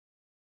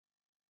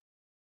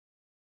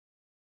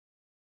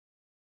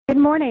Good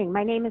morning.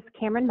 My name is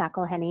Cameron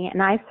McElhenney,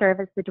 and I serve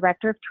as the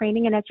Director of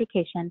Training and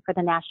Education for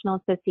the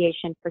National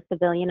Association for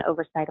Civilian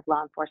Oversight of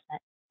Law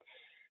Enforcement.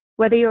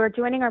 Whether you are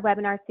joining our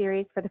webinar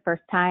series for the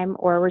first time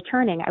or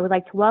returning, I would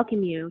like to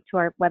welcome you to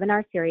our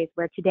webinar series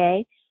where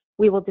today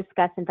we will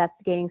discuss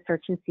investigating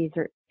search and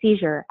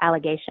seizure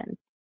allegations.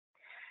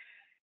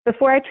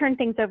 Before I turn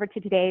things over to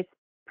today's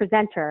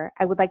presenter,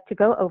 I would like to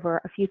go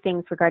over a few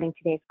things regarding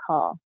today's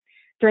call.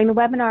 During the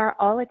webinar,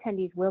 all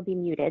attendees will be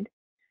muted.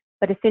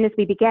 But as soon as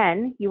we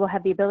begin, you will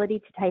have the ability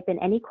to type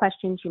in any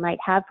questions you might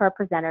have for our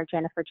presenter,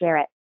 Jennifer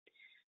Jarrett.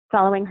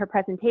 Following her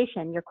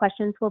presentation, your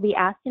questions will be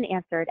asked and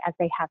answered as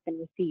they have been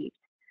received.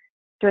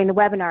 During the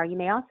webinar, you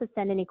may also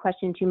send any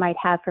questions you might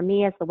have for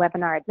me as the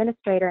webinar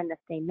administrator in the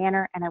same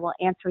manner, and I will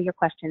answer your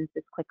questions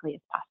as quickly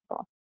as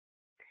possible.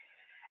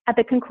 At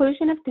the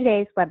conclusion of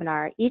today's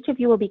webinar, each of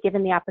you will be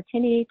given the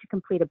opportunity to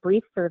complete a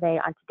brief survey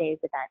on today's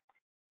event.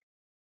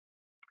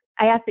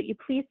 I ask that you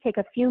please take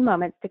a few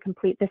moments to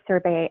complete this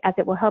survey as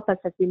it will help us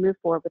as we move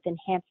forward with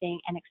enhancing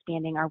and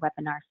expanding our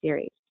webinar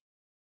series.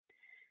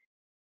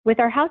 With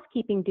our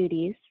housekeeping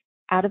duties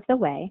out of the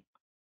way,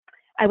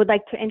 I would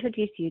like to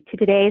introduce you to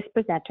today's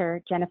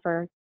presenter,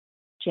 Jennifer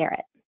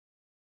Jarrett.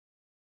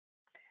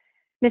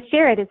 Ms.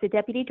 Jarrett is the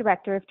Deputy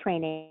Director of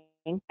Training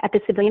at the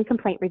Civilian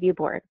Complaint Review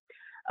Board.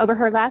 Over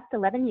her last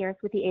 11 years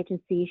with the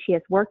agency, she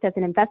has worked as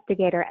an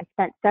investigator and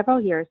spent several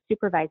years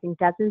supervising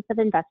dozens of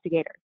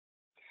investigators.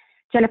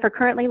 Jennifer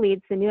currently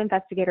leads the new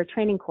investigator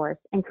training course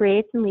and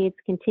creates and leads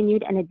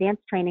continued and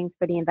advanced trainings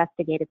for the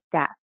investigative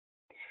staff.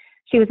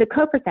 She was a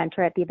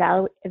co-presenter at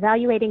the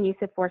Evaluating Use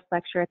of Force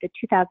lecture at the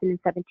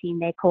 2017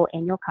 NACOLE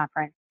Annual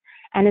Conference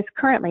and is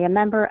currently a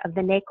member of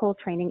the NACOLE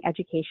Training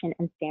Education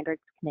and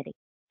Standards Committee.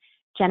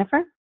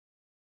 Jennifer?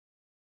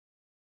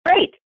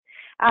 Great.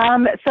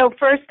 So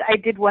first, I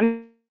did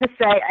want to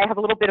say I have a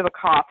little bit of a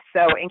cough,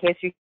 so in case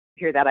you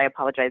hear that, I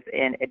apologize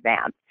in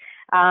advance.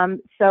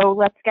 So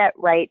let's get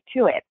right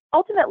to it.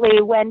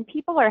 Ultimately, when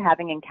people are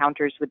having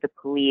encounters with the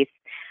police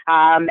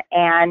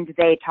and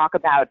they talk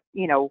about,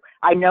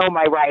 I know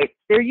my rights,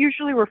 they're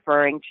usually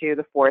referring to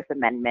the Fourth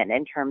Amendment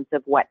in terms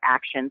of what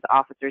actions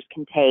officers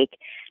can take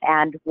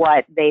and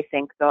what they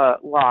think the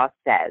law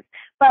says.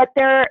 But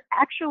there are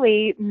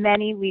actually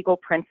many legal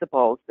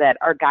principles that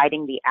are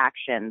guiding the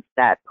actions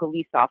that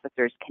police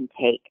officers can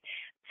take.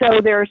 So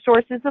there are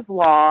sources of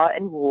law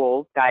and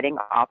rules guiding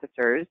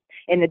officers.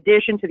 In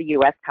addition to the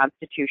U.S.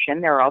 Constitution,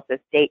 there are also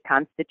state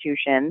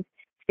constitutions,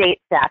 state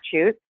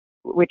statutes,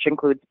 which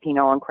includes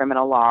penal and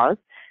criminal laws,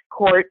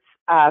 courts,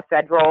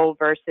 federal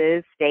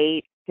versus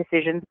state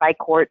decisions by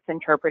courts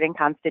interpreting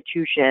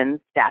constitutions,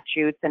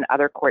 statutes, and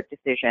other court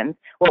decisions,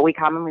 what we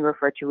commonly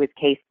refer to as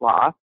case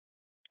law.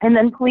 And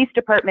then police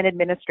department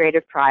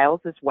administrative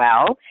trials as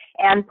well,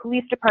 and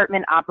police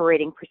department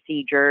operating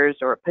procedures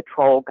or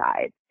patrol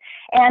guides.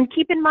 And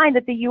keep in mind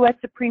that the U.S.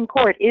 Supreme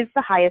Court is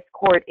the highest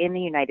court in the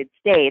United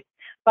States,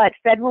 but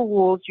federal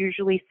rules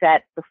usually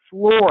set the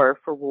floor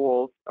for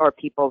rules or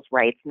people's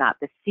rights, not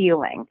the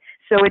ceiling.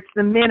 So it's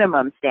the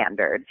minimum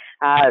standard.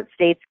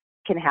 States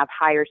can have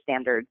higher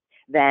standards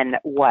than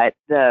what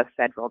the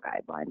federal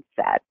guidelines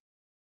set.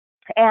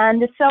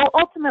 And so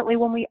ultimately,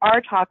 when we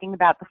are talking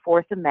about the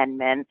Fourth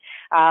Amendment,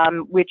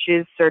 which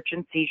is search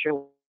and seizure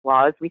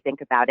laws, we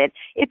think about it,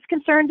 it's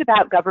concerned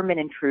about government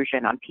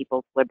intrusion on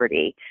people's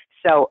liberty.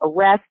 So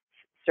arrests,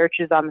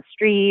 searches on the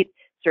street,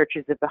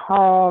 searches of the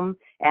home,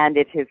 and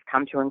it has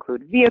come to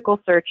include vehicle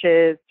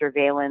searches,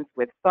 surveillance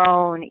with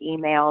phone,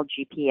 email,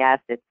 GPS,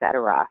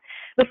 etc.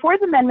 The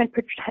Fourth Amendment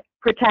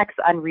protects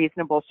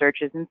unreasonable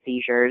searches and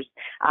seizures,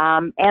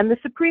 and the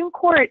Supreme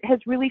Court has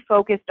really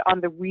focused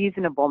on the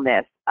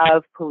reasonableness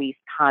of police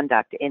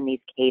conduct in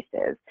these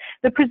cases.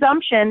 The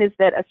presumption is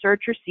that a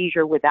search or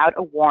seizure without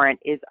a warrant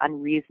is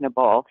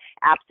unreasonable,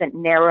 absent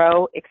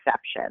narrow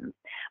exceptions.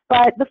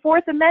 But the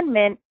Fourth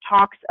Amendment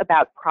talks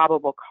about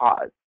probable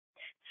cause.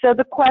 So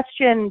the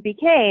question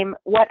became,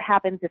 what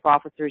happens if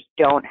officers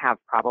don't have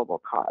probable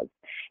cause?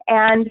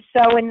 And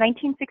so in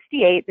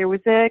 1968, there was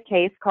a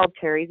case called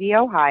Terry v.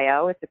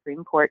 Ohio, a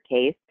Supreme Court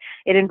case.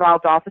 It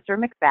involved Officer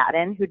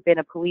McFadden, who'd been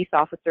a police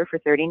officer for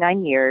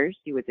 39 years.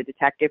 He was a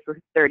detective for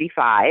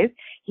 35.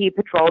 He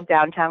patrolled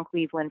downtown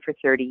Cleveland for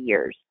 30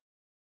 years.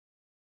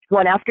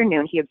 One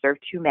afternoon, he observed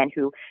two men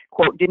who,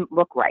 quote, didn't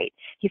look right.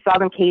 He saw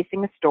them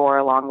casing a store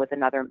along with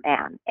another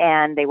man,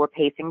 and they were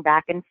pacing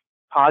back and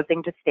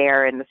pausing to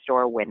stare in the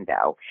store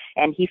window,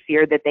 and he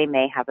feared that they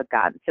may have a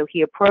gun. So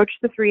he approached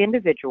the three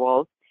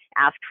individuals,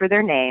 asked for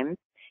their names.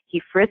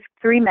 He frisked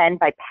three men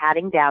by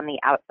patting down the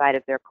outside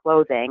of their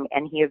clothing,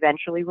 and he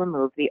eventually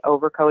removed the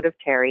overcoat of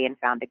Terry and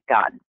found a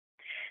gun.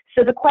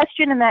 So the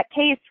question in that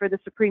case for the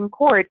Supreme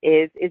Court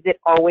is it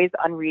always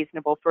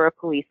unreasonable for a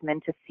policeman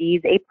to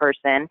seize a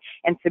person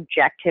and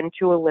subject him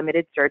to a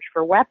limited search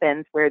for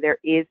weapons where there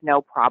is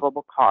no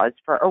probable cause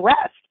for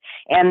arrest?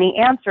 And the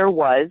answer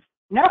was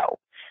no.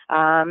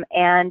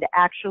 And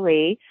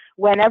actually,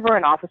 whenever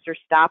an officer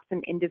stops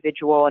an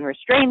individual and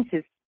restrains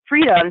his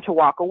freedom to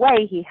walk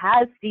away, he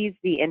has seized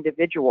the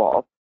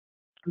individual.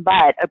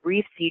 But a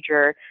brief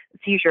seizure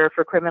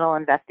for criminal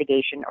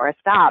investigation or a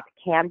stop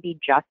can be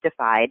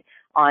justified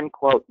on,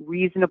 quote,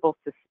 reasonable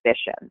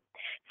suspicion.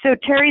 So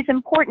Terry is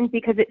important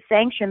because it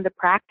sanctioned the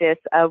practice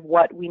of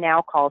what we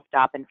now call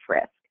stop and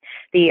frisk.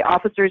 The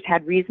officers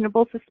had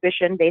reasonable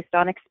suspicion based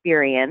on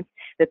experience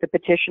that the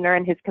petitioner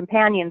and his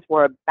companions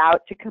were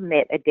about to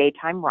commit a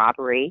daytime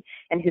robbery,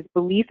 and his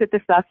belief that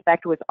the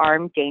suspect was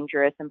armed,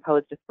 dangerous, and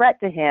posed a threat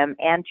to him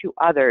and to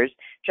others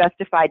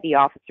justified the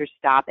officers'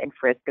 stop and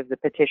frisk of the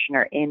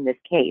petitioner in this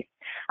case.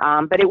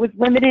 But it was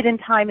limited in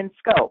time and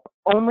scope,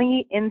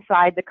 only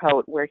inside the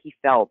coat where he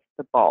felt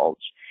the bulge.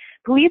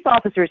 Police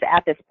officers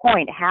at this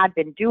point had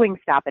been doing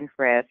stop and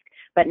frisk,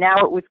 but now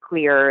it was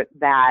clear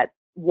that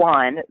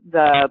one,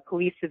 the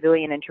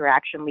police-civilian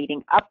interaction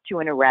leading up to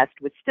an arrest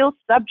was still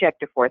subject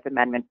to Fourth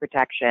Amendment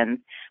protections,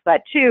 but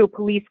two,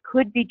 police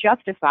could be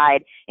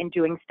justified in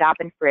doing stop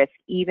and frisk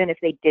even if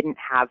they didn't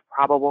have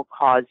probable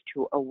cause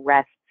to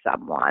arrest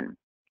someone.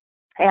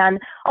 And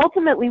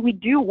ultimately, we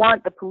do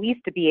want the police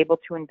to be able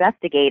to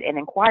investigate and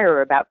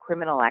inquire about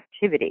criminal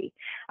activity.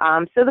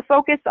 So the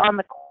focus on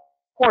the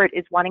court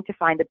is wanting to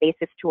find the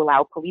basis to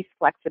allow police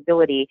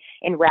flexibility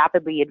in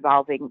rapidly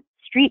evolving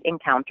street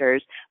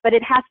encounters, but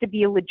it has to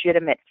be a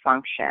legitimate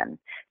function.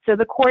 So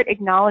the court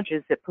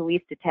acknowledges that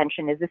police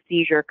detention is a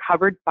seizure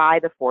covered by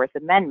the Fourth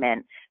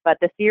Amendment, but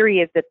the theory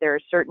is that there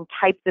are certain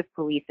types of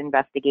police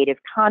investigative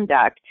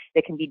conduct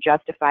that can be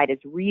justified as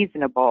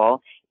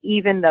reasonable,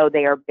 even though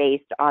they are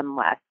based on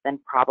less than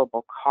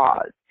probable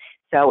cause.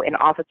 So an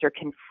officer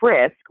can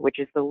frisk, which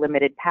is the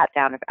limited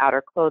pat-down of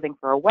outer clothing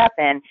for a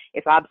weapon,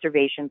 if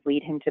observations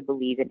lead him to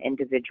believe an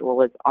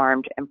individual is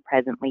armed and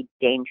presently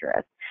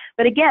dangerous.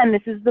 But again,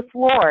 this is the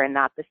floor and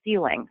not the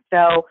ceiling.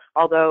 So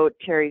although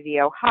Terry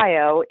v.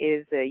 Ohio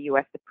is a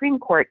U.S. Supreme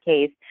Court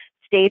case,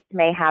 states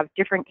may have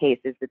different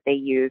cases that they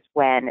use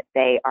when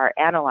they are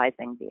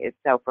analyzing these.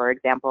 So for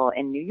example,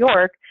 in New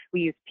York,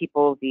 we use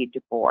People v.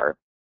 DeBoer.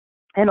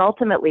 And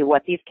ultimately,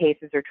 what these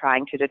cases are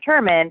trying to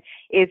determine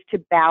is to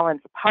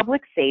balance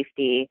public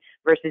safety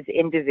versus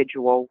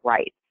individual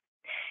rights.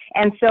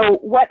 And so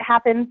what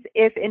happens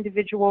if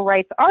individual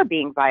rights are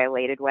being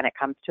violated when it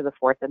comes to the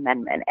Fourth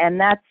Amendment? And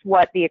that's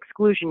what the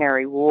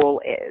exclusionary rule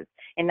is.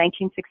 In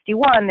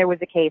 1961, there was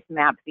a case,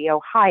 Mapp v.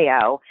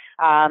 Ohio,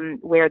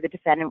 where the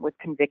defendant was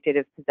convicted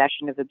of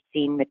possession of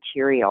obscene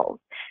materials.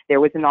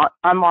 There was an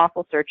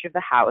unlawful search of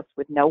the house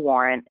with no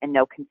warrant and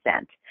no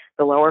consent.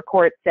 The lower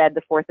court said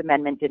the Fourth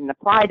Amendment didn't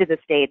apply to the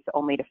states,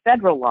 only to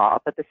federal law,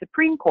 but the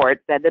Supreme Court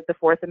said that the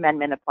Fourth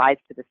Amendment applies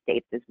to the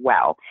states as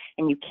well,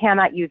 and you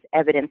cannot use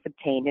evidence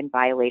obtained in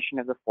violation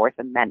of the Fourth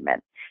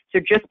Amendment. So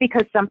just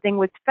because something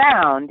was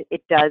found,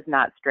 it does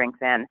not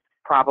strengthen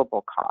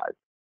probable cause.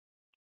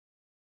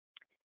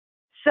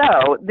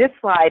 So this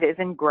slide is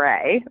in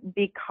gray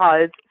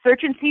because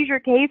search and seizure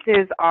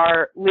cases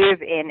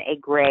live in a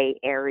gray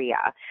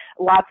area.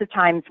 Lots of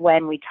times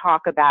when we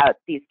talk about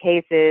these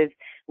cases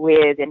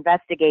with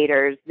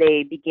investigators,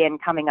 they begin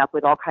coming up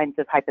with all kinds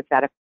of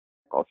hypotheticals.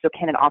 So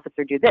can an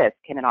officer do this?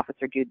 Can an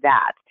officer do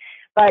that?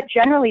 But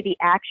generally, the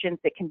actions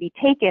that can be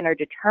taken are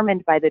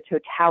determined by the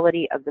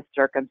totality of the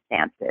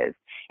circumstances.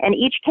 And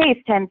each case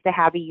tends to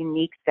have a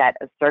unique set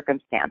of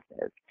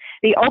circumstances.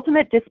 The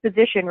ultimate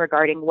disposition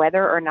regarding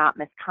whether or not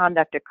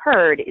misconduct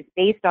occurred is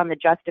based on the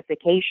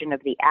justification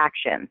of the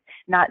actions,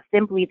 not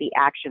simply the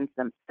actions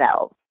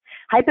themselves.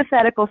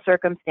 Hypothetical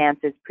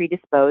circumstances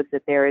predispose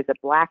that there is a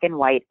black and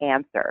white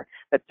answer,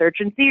 but search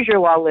and seizure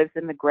law lives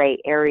in the gray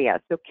area,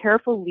 so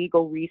careful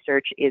legal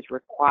research is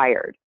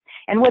required.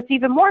 And what's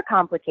even more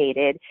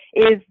complicated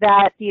is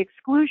that the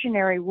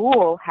exclusionary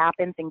rule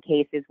happens in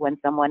cases when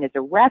someone is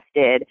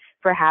arrested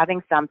for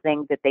having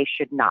something that they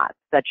should not,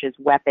 such as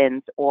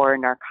weapons or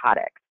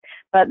narcotics.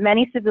 But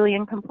many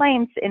civilian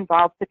complaints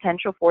involve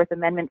potential Fourth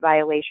Amendment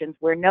violations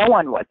where no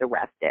one was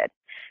arrested.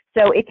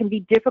 So it can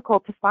be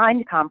difficult to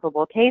find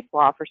comparable case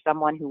law for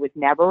someone who was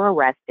never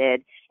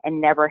arrested and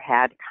never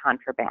had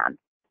contraband.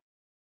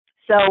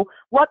 So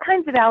what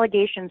kinds of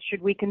allegations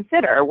should we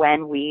consider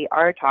when we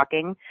are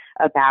talking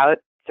about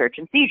search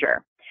and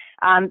seizure?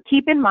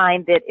 Keep in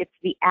mind that it's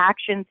the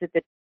actions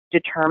that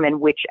determine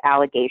which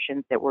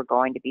allegations that we're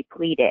going to be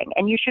pleading.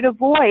 And you should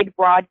avoid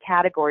broad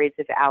categories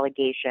of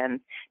allegations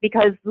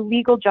because the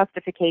legal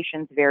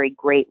justifications vary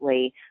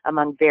greatly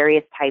among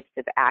various types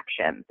of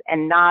actions,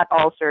 and not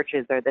all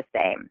searches are the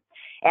same.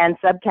 And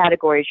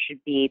subcategories should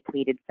be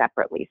pleaded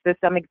separately. So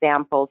some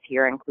examples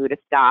here include a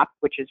stop,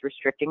 which is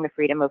restricting the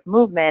freedom of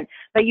movement,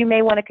 but you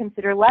may want to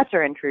consider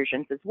lesser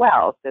intrusions as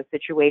well, so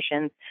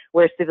situations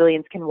where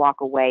civilians can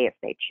walk away if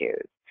they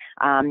choose.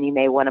 You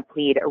may want to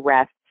plead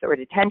arrests or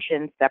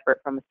detention separate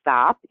from a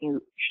stop.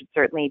 You should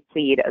certainly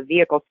plead a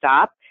vehicle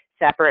stop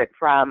separate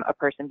from a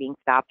person being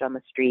stopped on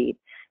the street.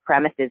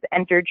 Premises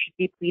entered should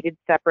be pleaded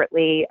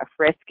separately. A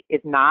frisk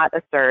is not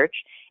a search.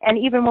 And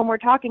even when we're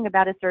talking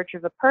about a search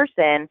of a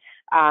person,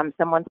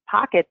 someone's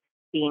pockets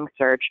being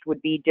searched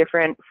would be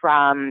different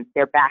from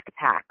their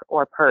backpack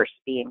or purse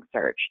being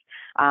searched,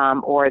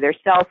 or their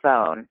cell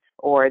phone,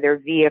 or their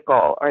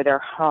vehicle or their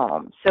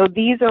home. So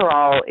these are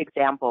all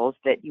examples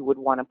that you would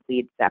want to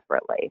plead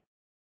separately.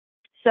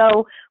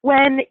 So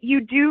when you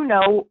do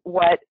know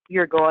what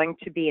you're going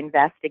to be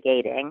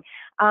investigating,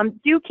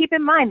 do keep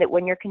in mind that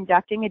when you're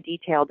conducting a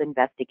detailed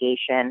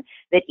investigation,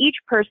 that each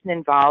person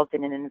involved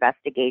in an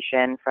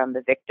investigation, from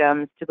the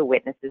victims to the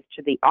witnesses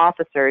to the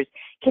officers,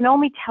 can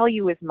only tell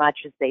you as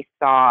much as they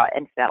saw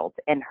and felt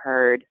and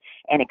heard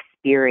and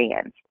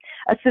experienced.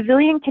 A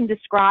civilian can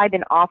describe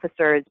an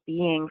officer as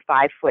being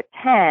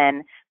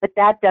 5'10", but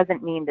that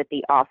doesn't mean that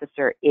the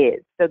officer is.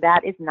 So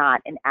that is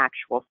not an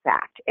actual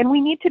fact. And we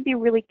need to be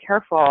really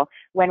careful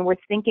when we're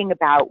thinking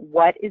about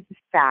what is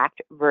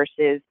fact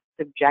versus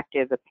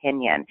subjective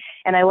opinion.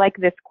 And I like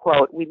this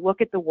quote: "We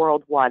look at the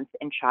world once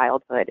in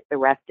childhood, the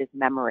rest is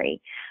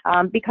memory."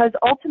 Because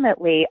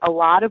ultimately, a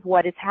lot of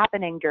what is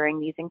happening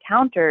during these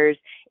encounters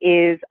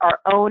is our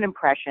own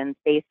impressions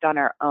based on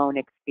our own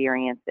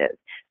experiences.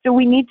 So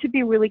we need to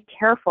be really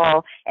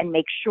careful and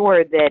make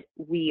sure that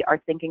we are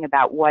thinking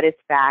about what is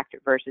fact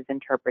versus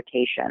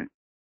interpretation.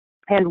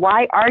 And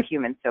why are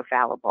humans so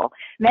fallible?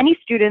 Many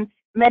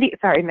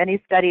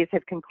studies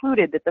have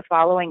concluded that the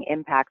following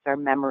impacts our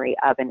memory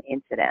of an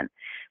incident.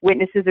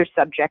 Witnesses are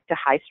subject to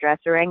high stress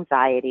or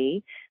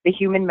anxiety. The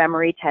human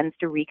memory tends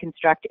to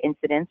reconstruct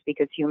incidents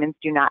because humans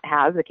do not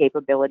have the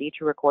capability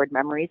to record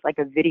memories like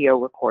a video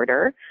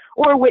recorder,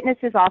 or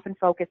witnesses often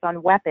focus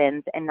on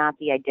weapons and not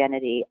the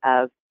identity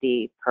of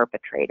the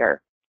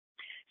perpetrator.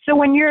 So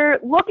when you're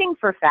looking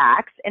for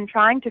facts and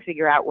trying to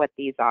figure out what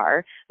these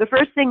are, the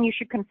first thing you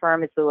should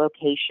confirm is the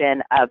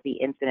location of the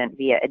incident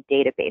via a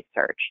database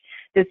search.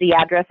 Does the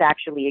address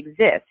actually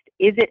exist?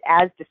 Is it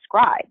as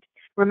described?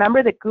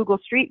 Remember that Google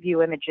Street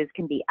View images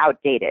can be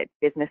outdated.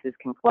 Businesses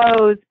can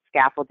close,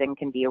 scaffolding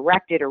can be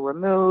erected or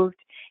removed,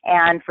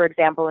 and for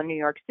example, in New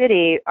York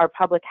City, our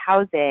public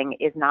housing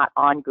is not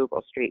on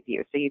Google Street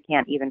View, so you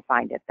can't even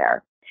find it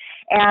there.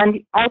 And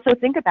also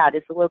think about,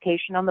 is the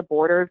location on the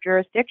border of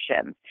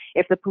jurisdictions?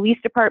 If the police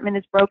department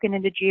is broken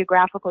into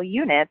geographical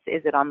units,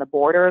 is it on the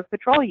border of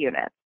patrol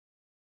units?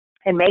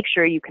 And make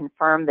sure you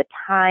confirm the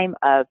time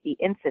of the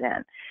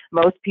incident.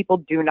 Most people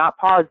do not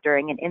pause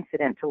during an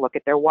incident to look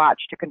at their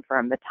watch to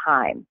confirm the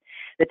time.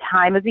 The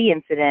time of the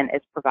incident,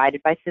 as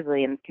provided by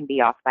civilians, can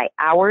be off by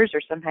hours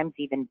or sometimes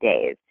even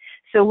days.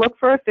 So look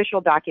for official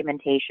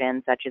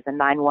documentation such as a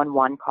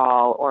 911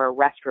 call or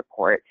arrest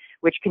report,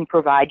 which can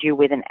provide you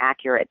with an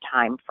accurate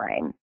time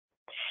frame.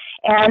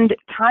 And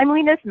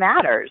timeliness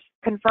matters.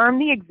 Confirm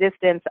the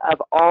existence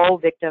of all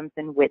victims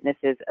and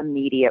witnesses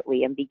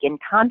immediately and begin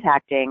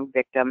contacting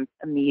victims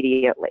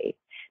immediately,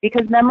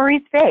 because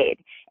memories fade.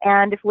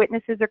 And if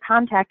witnesses are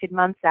contacted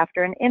months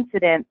after an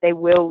incident, they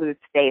will lose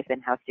faith in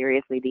how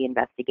seriously the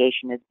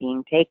investigation is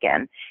being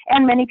taken.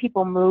 And many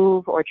people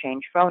move or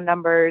change phone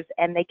numbers,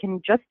 and they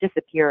can just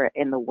disappear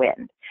in the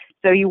wind.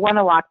 So you want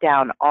to lock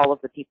down all of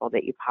the people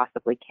that you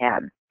possibly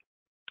can.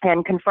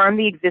 And confirm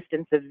the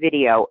existence of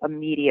video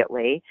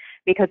immediately,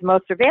 because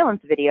most surveillance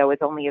video is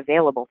only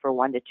available for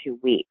 1 to 2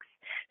 weeks.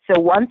 So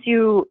once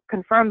you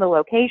confirm the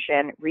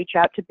location, reach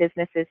out to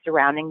businesses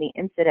surrounding the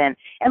incident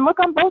and look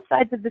on both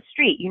sides of the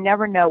street. You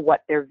never know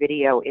what their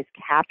video is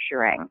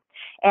capturing.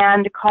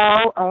 And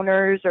call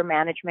owners or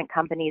management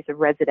companies of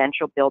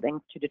residential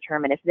buildings to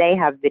determine if they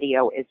have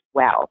video as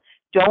well.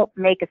 Don't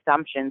make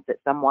assumptions that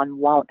someone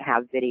won't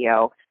have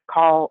video.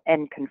 Call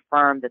and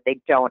confirm that they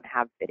don't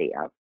have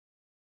video.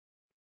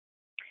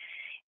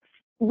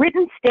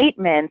 Written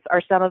statements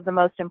are some of the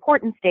most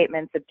important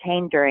statements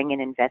obtained during an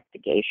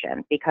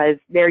investigation because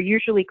they're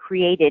usually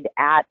created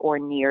at or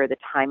near the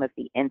time of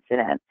the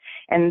incident.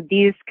 And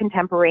these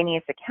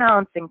contemporaneous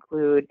accounts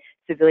include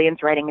civilians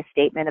writing a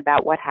statement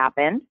about what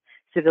happened,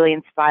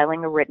 civilians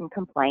filing a written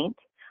complaint,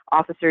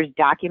 officers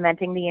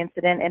documenting the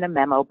incident in a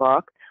memo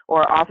book,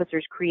 or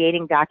officers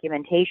creating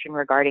documentation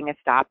regarding a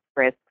stop,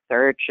 frisk,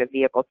 search, a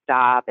vehicle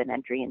stop, an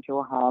entry into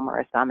a home, or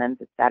a summons,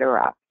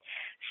 etc.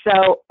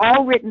 So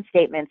all written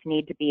statements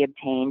need to be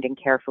obtained and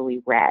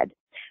carefully read.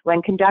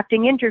 When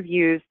conducting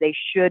interviews, they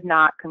should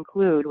not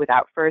conclude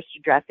without first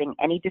addressing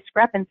any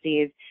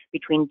discrepancies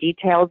between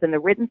details in the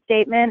written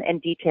statement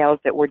and details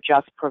that were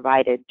just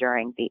provided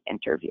during the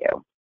interview.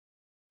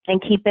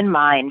 And keep in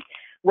mind,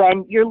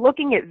 when you're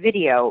looking at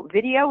video,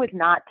 video is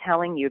not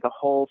telling you the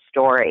whole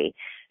story.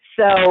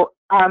 So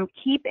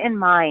keep in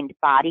mind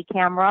body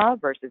camera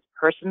versus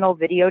personal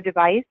video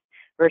device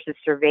versus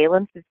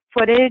surveillance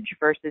footage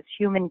versus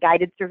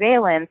human-guided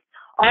surveillance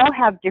all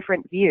have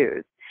different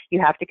views. You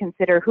have to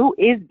consider who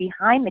is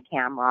behind the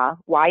camera,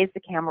 why is the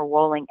camera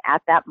rolling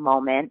at that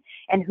moment,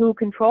 and who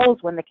controls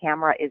when the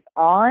camera is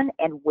on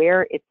and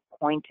where it's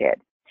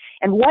pointed.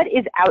 And what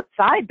is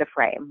outside the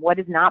frame? What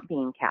is not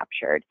being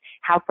captured?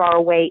 How far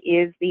away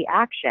is the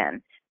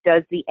action?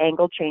 Does the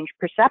angle change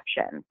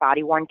perception?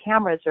 Body-worn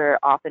cameras are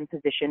often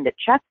positioned at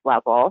chest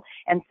level,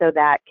 and so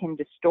that can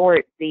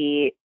distort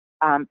the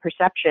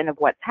perception of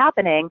what's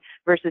happening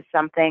versus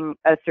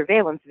a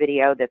surveillance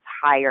video that's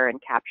higher and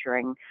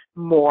capturing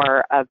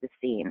more of the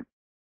scene.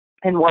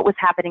 And what was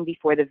happening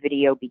before the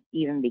video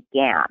even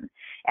began,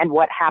 and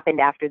what happened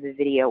after the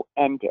video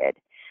ended.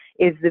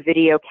 Is the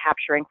video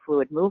capturing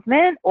fluid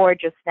movement or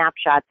just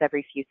snapshots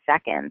every few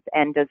seconds?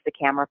 And does the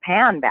camera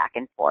pan back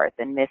and forth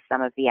and miss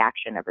some of the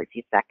action every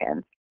few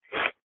seconds?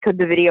 Could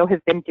the video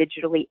have been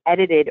digitally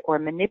edited or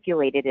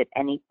manipulated at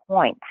any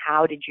point?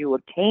 How did you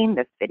obtain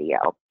this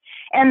video?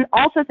 And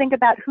also think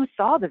about who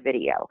saw the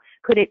video.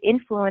 Could it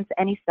influence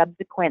any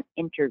subsequent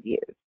interviews?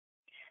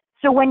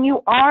 So when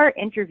you are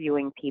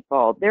interviewing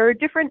people, there are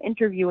different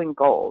interviewing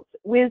goals.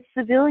 With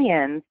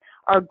civilians,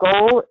 our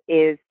goal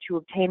is to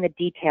obtain the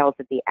details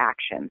of the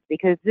actions,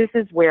 because this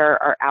is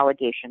where our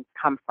allegations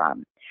come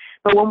from.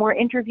 But when we're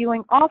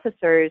interviewing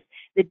officers,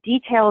 the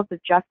details of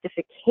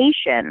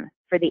justification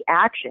for the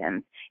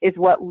actions is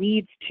what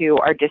leads to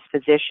our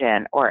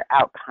disposition or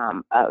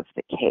outcome of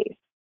the case.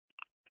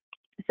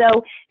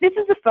 So this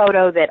is a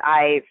photo that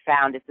I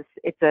found.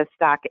 It's a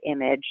stock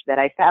image that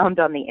I found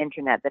on the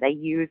internet that I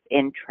use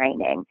in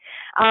training.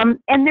 And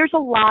there's a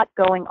lot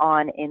going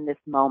on in this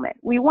moment.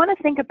 We want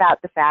to think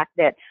about the fact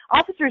that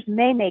officers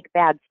may make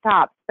bad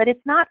stops, but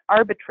it's not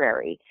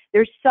arbitrary.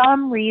 There's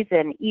some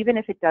reason, even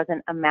if it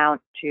doesn't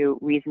amount to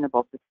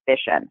reasonable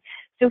suspicion.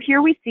 So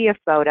here we see a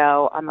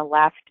photo. On the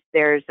left,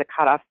 there's a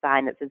cutoff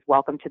sign that says,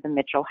 "Welcome to the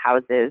Mitchell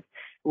Houses,"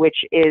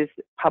 which is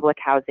public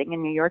housing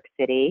in New York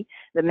City.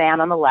 The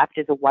man on the left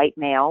is a white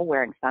male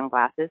wearing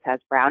sunglasses, has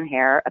brown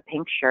hair, a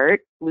pink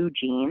shirt, blue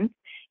jeans.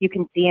 You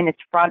can see in his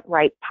front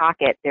right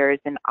pocket, there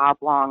is an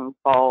oblong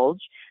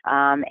bulge,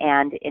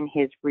 and in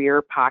his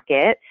rear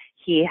pocket,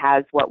 he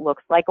has what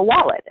looks like a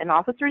wallet. And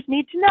officers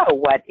need to know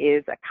what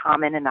is a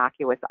common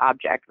innocuous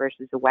object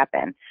versus a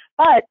weapon.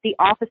 But the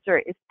officer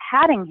is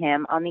patting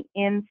him on the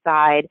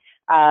inside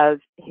of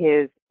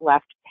his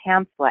left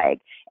pants leg,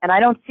 and I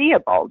don't see a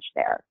bulge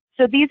there.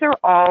 So these are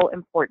all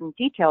important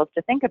details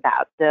to think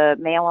about. The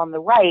male on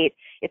the right,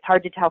 it's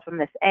hard to tell from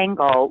this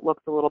angle,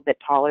 looks a little bit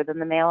taller than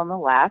the male on the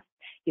left.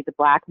 He's a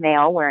black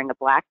male wearing a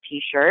black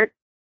t-shirt,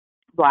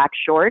 black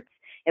shorts.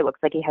 It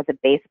looks like he has a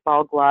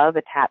baseball glove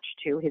attached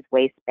to his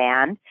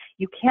waistband.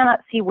 You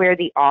cannot see where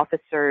the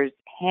officer's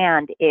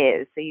hand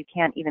is, so you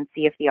can't even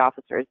see if the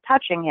officer is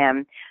touching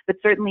him, but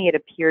certainly it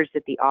appears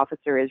that the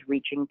officer is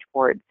reaching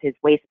towards his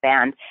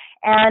waistband.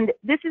 And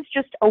this is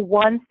just a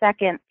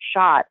 1-second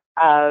shot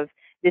of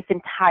this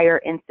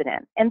entire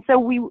incident. And so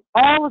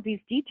all of these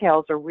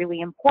details are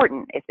really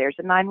important. If there's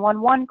a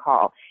 911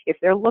 call, if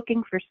they're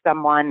looking for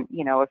someone,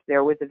 if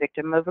there was a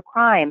victim of a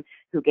crime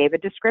who gave a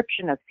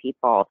description of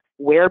people,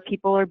 where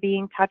people are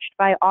being touched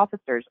by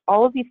officers,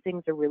 all of these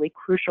things are really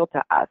crucial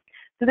to us.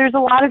 So there's a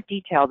lot of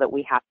detail that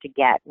we have to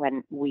get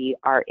when we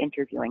are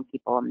interviewing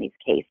people in these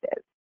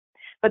cases.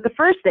 But the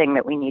first thing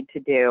that we need to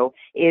do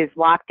is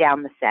lock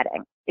down the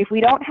setting. If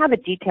we don't have a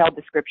detailed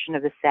description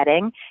of the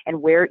setting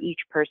and where each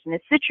person is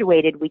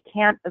situated, we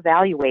can't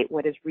evaluate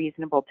what is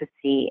reasonable to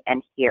see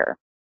and hear.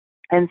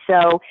 And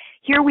so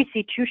here we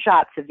see 2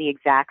 shots of the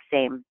exact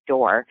same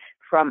door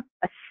from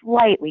a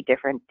slightly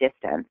different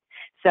distance.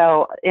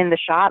 So in the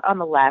shot on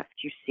the left,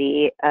 you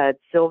see a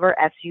silver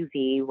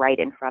SUV right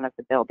in front of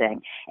the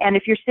building. And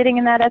if you're sitting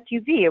in that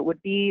SUV, it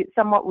would be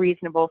somewhat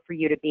reasonable for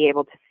you to be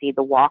able to see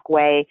the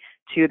walkway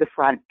to the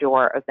front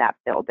door of that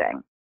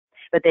building.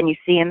 But then you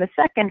see in the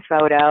second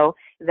photo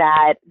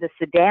that the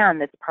sedan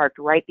that's parked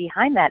right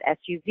behind that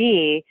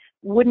SUV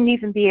wouldn't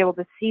even be able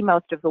to see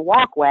most of the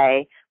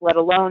walkway, let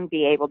alone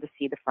be able to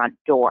see the front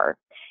door.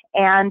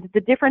 And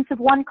the difference of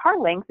 1 car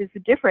length is the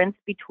difference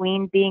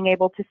between being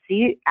able to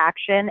see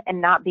action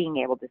and not being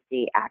able to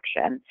see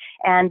action.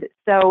 And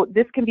so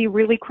this can be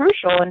really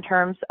crucial in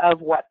terms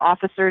of what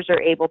officers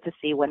are able to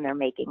see when they're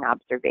making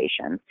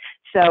observations.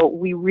 So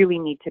we really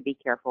need to be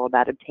careful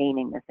about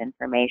obtaining this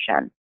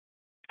information.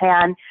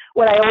 And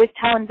what I always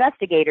tell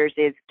investigators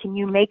is, can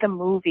you make a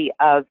movie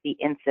of the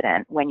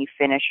incident when you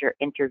finish your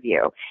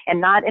interview?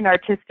 And not an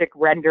artistic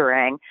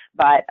rendering,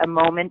 but a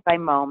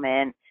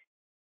moment-by-moment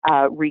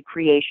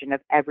recreation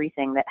of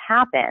everything that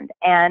happened.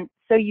 And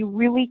so you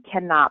really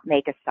cannot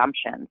make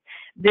assumptions.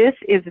 This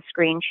is a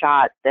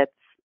screenshot that's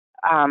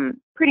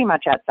pretty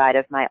much outside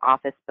of my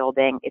office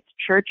building. It's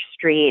Church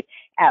Street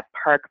at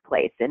Park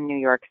Place in New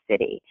York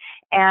City.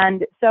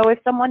 And so if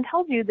someone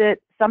tells you that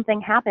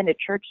something happened at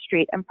Church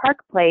Street and Park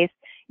Place,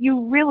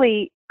 you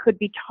really could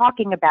be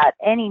talking about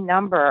any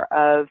number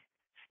of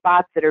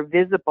spots that are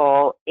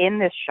visible in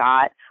this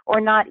shot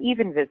or not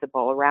even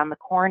visible around the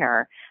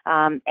corner.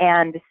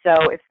 And so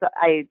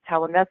I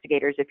tell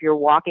investigators, if you're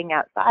walking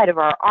outside of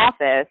our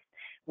office,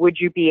 would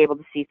you be able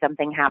to see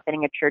something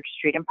happening at Church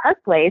Street and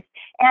Park Place?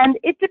 And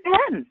it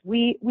depends.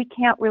 We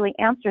can't really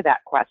answer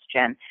that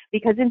question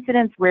because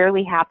incidents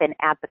rarely happen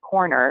at the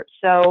corner.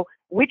 So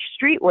which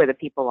street were the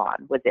people on?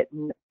 Was it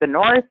the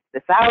north,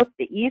 the south,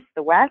 the east,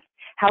 the west?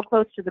 How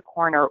close to the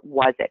corner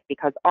was it?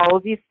 Because all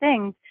of these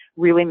things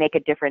really make a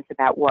difference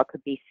about what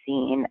could be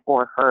seen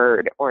or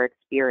heard or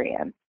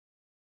experienced.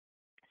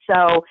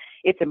 So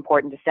it's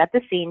important to set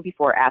the scene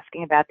before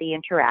asking about the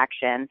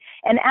interaction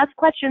and ask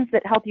questions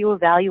that help you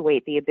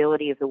evaluate the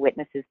ability of the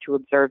witnesses to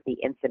observe the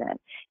incident.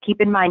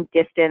 Keep in mind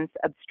distance,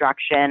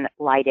 obstruction,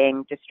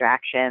 lighting,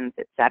 distractions,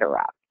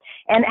 etc.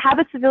 And have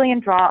a civilian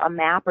draw a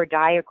map or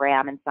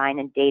diagram and sign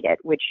and date it,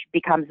 which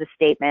becomes a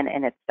statement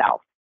in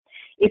itself.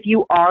 If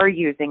you are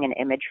using an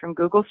image from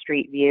Google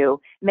Street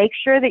View, make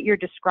sure that you're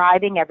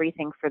describing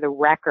everything for the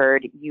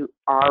record you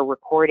are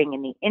recording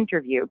in the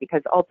interview,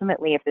 because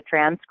ultimately if the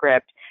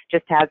transcript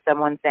just has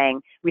someone saying,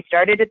 we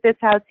started at this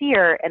house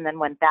here and then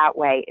went that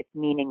way, it's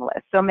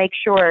meaningless. So make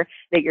sure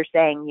that you're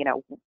saying, you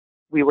know,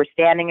 we were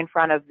standing in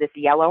front of this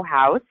yellow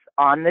house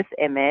on this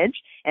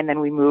image, and then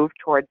we moved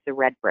towards the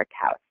red brick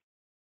house.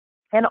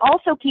 And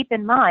also keep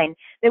in mind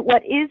that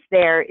what is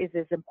there is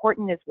as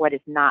important as what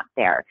is not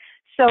there.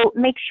 So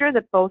make sure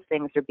that both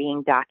things are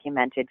being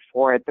documented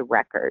for the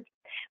record.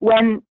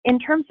 When, in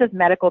terms of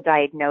medical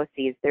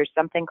diagnoses, there's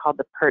something called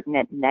the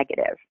pertinent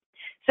negative.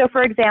 So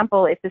for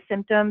example, if the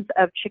symptoms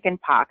of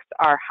chickenpox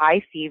are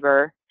high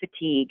fever,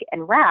 fatigue,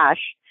 and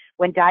rash,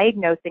 when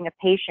diagnosing a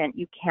patient,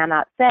 you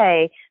cannot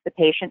say the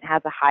patient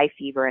has a high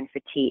fever and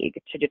fatigue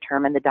to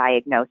determine the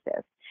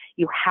diagnosis.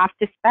 You have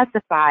to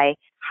specify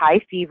high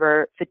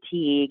fever,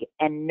 fatigue,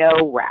 and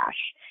no rash.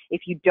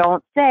 If you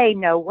don't say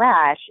no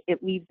rash,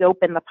 it leaves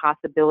open the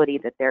possibility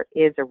that there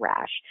is a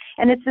rash.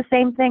 And it's the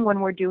same thing when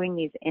we're doing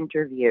these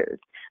interviews.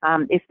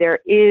 If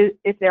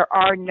there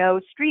are no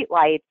street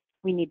lights,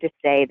 we need to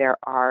say there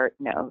are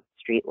no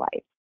street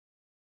lights.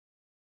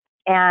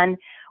 And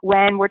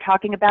when we're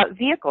talking about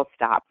vehicle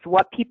stops,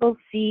 what people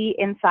see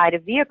inside a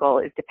vehicle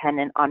is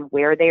dependent on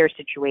where they are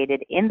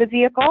situated in the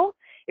vehicle,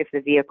 if the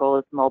vehicle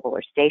is mobile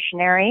or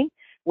stationary,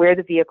 where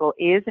the vehicle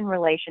is in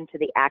relation to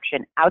the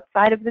action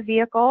outside of the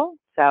vehicle.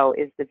 So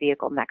is the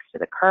vehicle next to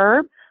the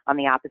curb, on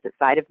the opposite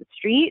side of the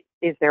street?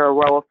 Is there a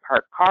row of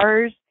parked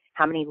cars?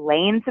 How many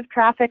lanes of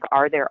traffic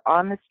are there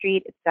on the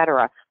street,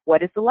 etc.?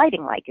 What is the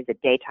lighting like? Is it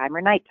daytime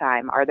or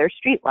nighttime? Are there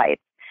street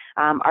lights?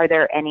 Are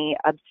there any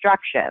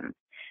obstructions,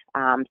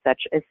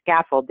 such as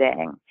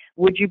scaffolding?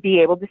 Would you be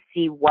able to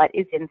see what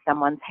is in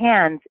someone's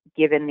hands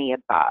given the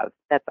above?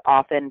 That's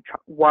often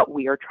what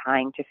we are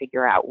trying to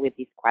figure out with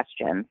these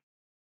questions.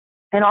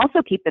 And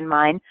also keep in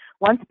mind,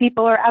 once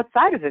people are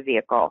outside of the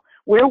vehicle,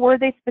 where were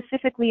they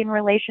specifically in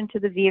relation to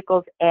the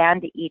vehicles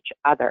and each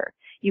other?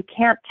 You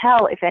can't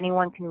tell if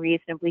anyone can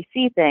reasonably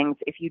see things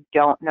if you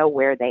don't know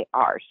where they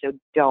are, so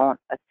don't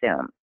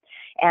assume.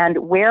 And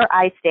where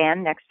I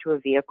stand next to a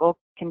vehicle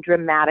can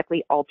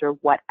dramatically alter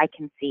what I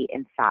can see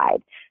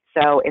inside.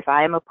 So if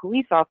I am a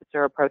police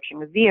officer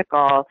approaching a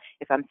vehicle,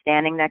 if I'm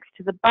standing next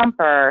to the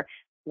bumper,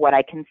 what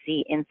I can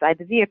see inside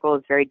the vehicle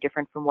is very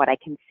different from what I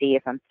can see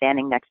if I'm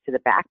standing next to the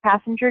back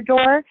passenger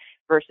door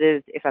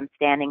versus if I'm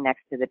standing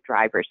next to the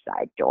driver's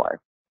side door.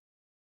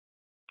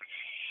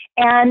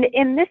 And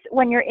in this,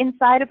 when you're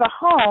inside of a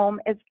home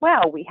as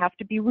well, we have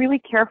to be really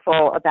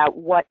careful about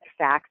what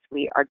facts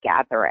we are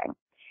gathering.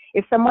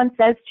 If someone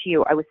says to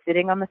you, I was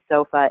sitting on the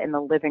sofa in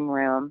the living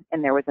room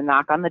and there was a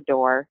knock on the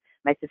door,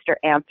 my sister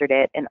answered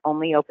it and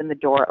only opened the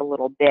door a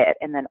little bit,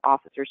 and then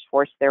officers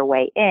forced their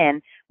way in,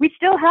 we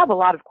still have a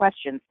lot of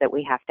questions that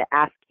we have to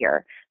ask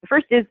here. The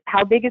first is,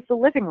 how big is the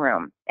living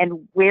room?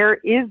 And where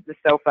is the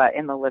sofa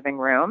in the living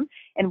room?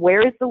 And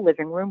where is the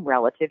living room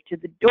relative to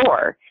the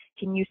door?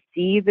 Can you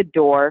see the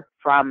door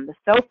from the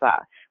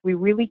sofa? We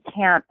really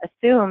can't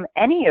assume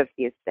any of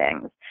these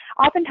things.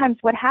 Oftentimes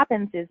what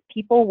happens is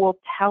people will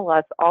tell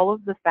us all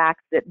of the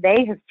facts that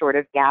they have sort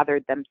of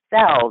gathered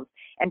themselves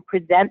and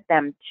present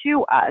them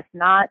to us,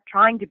 not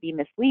trying to be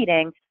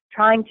misleading,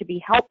 trying to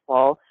be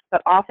helpful,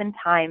 but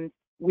oftentimes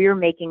we're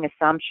making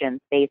assumptions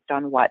based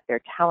on what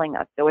they're telling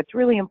us. So it's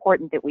really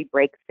important that we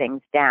break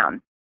things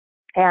down.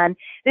 And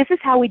this is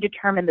how we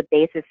determine the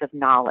basis of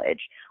knowledge,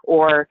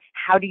 or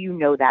how do you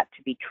know that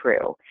to be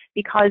true?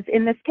 Because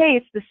in this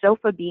case, the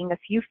sofa being a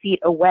few feet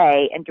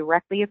away and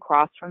directly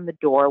across from the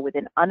door with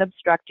an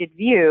unobstructed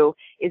view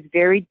is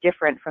very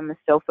different from the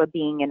sofa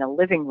being in a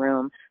living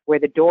room where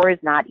the door is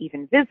not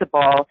even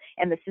visible,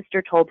 and the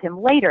sister told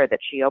him later that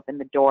she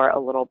opened the door a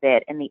little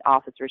bit and the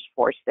officers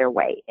forced their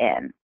way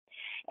in.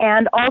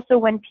 And also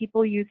when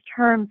people use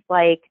terms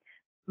like,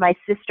 my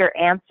sister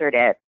answered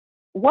it,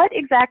 what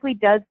exactly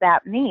does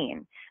that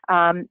mean?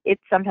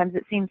 Sometimes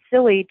it seems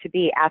silly to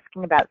be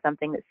asking about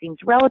something that seems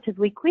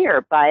relatively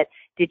clear, but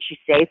did she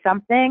say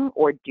something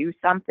or do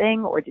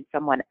something, or did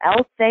someone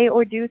else say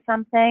or do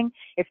something?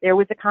 If there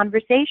was a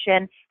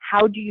conversation,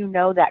 how do you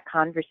know that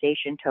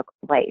conversation took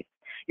place?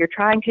 You're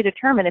trying to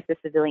determine if the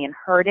civilian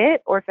heard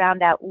it or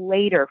found out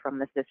later from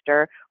the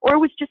sister or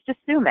was just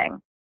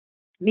assuming.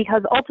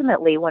 Because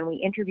ultimately, when we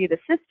interview the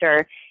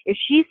sister, if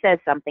she says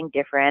something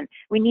different,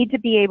 we need to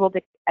be able to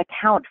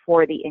account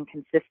for the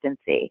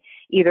inconsistency.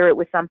 Either it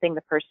was something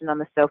the person on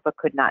the sofa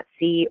could not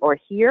see or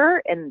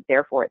hear, and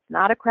therefore it's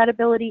not a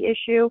credibility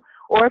issue,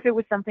 or if it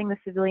was something the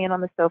civilian on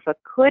the sofa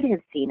could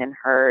have seen and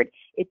heard,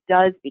 it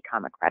does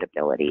become a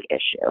credibility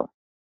issue.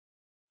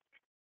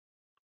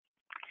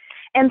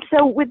 And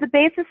so with the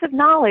basis of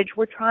knowledge,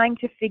 we're trying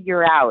to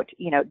figure out,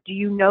 do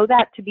you know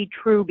that to be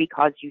true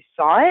because you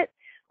saw it?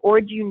 Or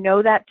do you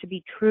know that to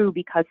be true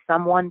because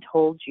someone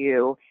told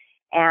you?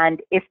 And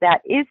if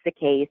that is the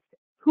case,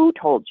 who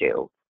told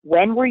you?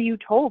 When were you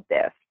told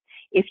this?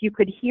 If you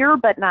could hear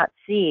but not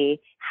see,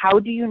 how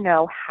do you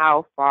know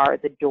how far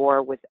the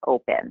door was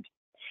opened?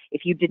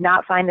 If you did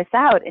not find this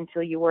out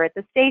until you were at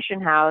the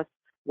station house,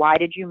 why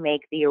did you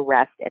make the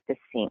arrest at the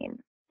scene?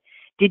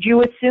 Did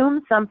you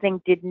assume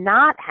something did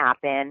not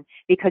happen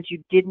because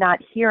you did not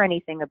hear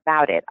anything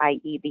about it,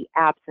 i.e. the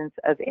absence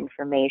of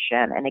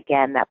information, and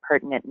again, that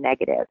pertinent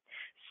negative?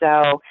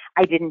 So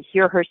I didn't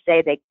hear her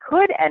say they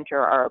could enter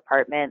our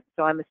apartment,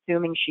 so I'm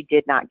assuming she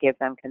did not give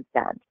them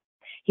consent.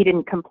 He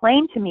didn't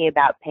complain to me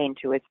about pain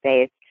to his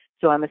face,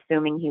 so I'm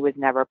assuming he was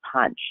never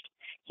punched.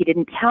 He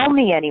didn't tell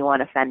me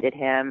anyone offended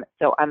him,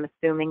 so I'm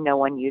assuming no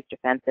one used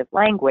offensive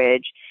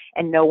language,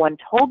 and no one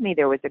told me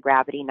there was a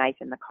gravity knife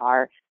in the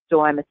car,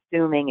 so I'm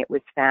assuming it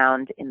was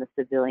found in the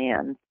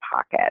civilian's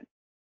pocket.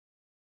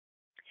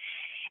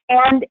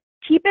 And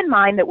keep in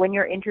mind that when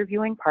you're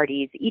interviewing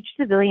parties, each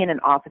civilian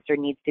and officer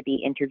needs to be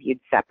interviewed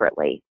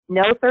separately.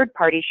 No third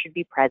party should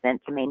be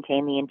present to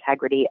maintain the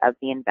integrity of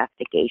the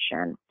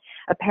investigation.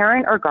 A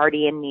parent or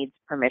guardian needs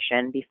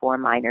permission before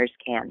minors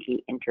can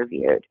be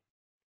interviewed.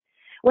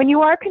 When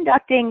you are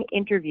conducting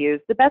interviews,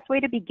 the best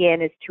way to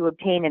begin is to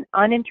obtain an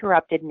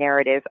uninterrupted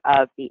narrative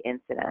of the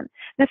incident.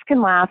 This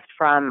can last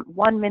from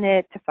 1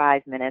 minute to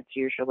 5 minutes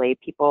usually.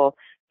 People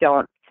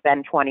don't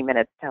spend 20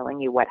 minutes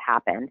telling you what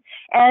happened.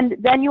 And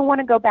then you'll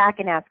want to go back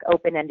and ask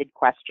open-ended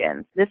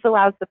questions. This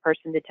allows the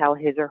person to tell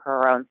his or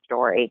her own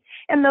story.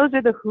 And those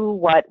are the who,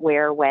 what,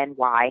 where, when,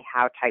 why,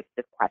 how types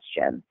of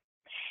questions.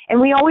 And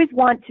we always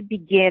want to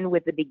begin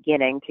with the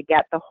beginning to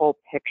get the whole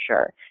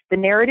picture. The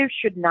narrative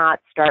should not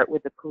start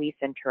with the police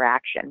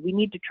interaction. We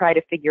need to try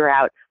to figure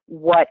out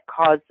what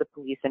caused the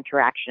police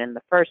interaction in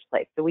the first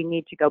place. So we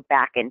need to go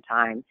back in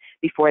time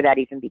before that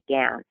even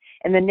began.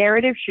 And the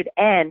narrative should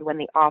end when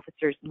the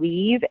officers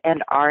leave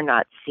and are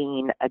not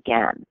seen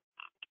again.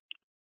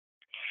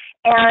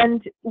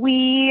 And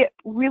we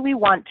really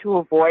want to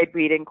avoid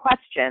reading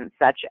questions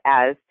such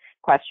as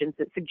questions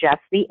that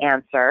suggest the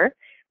answer.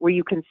 Were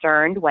you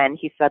concerned when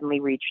he suddenly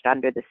reached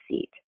under the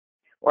seat?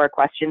 Or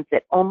questions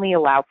that only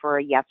allow for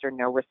a yes or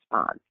no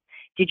response.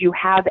 Did you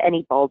have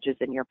any bulges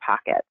in your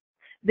pocket?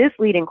 This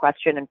leading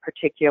question in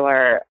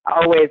particular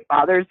always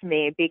bothers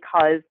me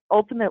because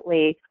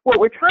ultimately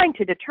what we're trying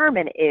to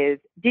determine is,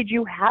 did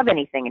you have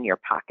anything in your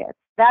pockets?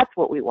 That's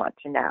what we want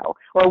to know.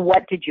 Or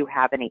what did you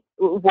have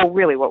well,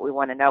 really what we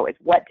want to know is,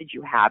 what did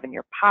you have in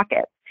your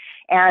pockets?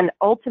 And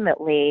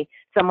ultimately,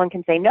 someone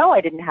can say, no,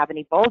 I didn't have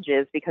any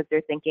bulges, because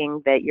they're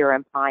thinking that you're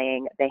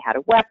implying they had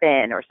a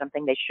weapon or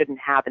something they shouldn't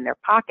have in their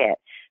pocket.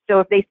 So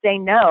if they say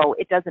no,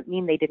 it doesn't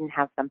mean they didn't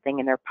have something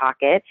in their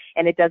pocket,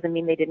 and it doesn't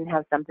mean they didn't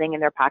have something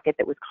in their pocket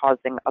that was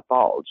causing a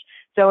bulge.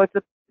 So if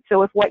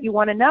what you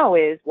want to know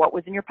is what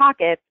was in your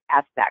pocket,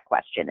 ask that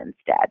question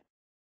instead.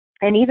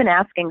 And even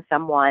asking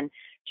someone,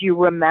 do you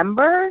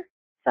remember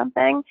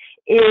something,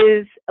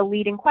 is a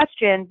leading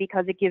question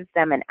because it gives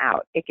them an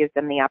out. It gives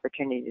them the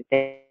opportunity to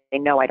say,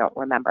 no, I don't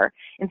remember,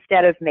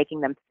 instead of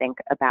making them think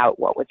about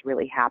what was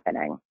really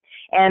happening.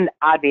 And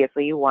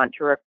obviously you want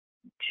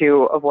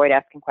to avoid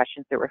asking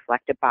questions that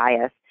reflect a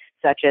bias,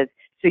 such as,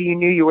 so you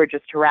knew you were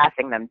just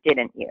harassing them,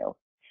 didn't you?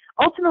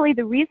 Ultimately,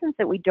 the reasons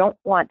that we don't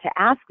want to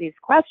ask these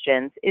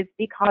questions is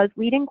because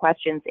leading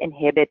questions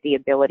inhibit the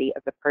ability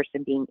of the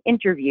person being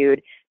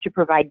interviewed to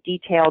provide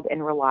detailed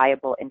and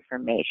reliable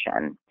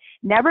information.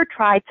 Never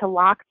try to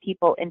lock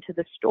people into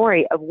the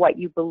story of what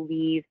you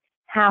believe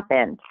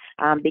happened,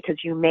 because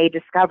you may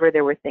discover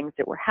there were things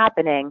that were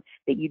happening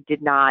that you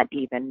did not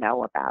even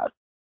know about.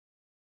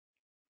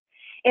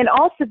 In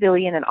all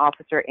civilian and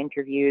officer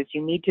interviews,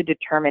 you need to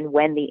determine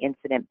when the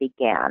incident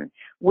began.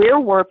 Where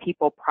were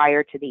people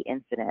prior to the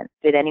incident?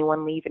 Did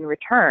anyone leave and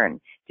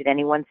return? Did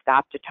anyone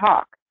stop to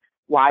talk?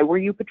 Why were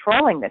you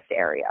patrolling this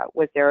area?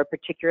 Was there a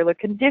particular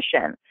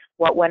condition?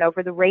 What went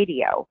over the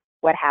radio?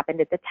 What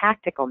happened at the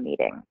tactical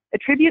meeting?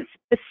 Attribute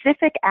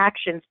specific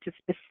actions to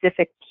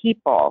specific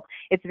people.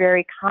 It's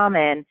very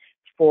common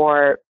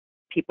for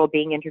people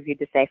being interviewed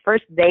to say,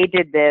 first they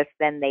did this,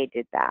 then they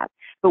did that.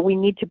 But we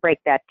need to break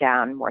that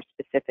down more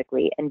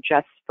specifically and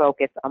just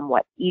focus on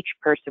what each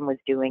person was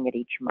doing at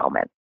each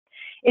moment.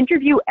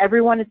 Interview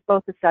everyone as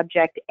both a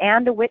subject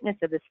and a witness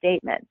of the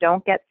statement.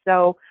 Don't get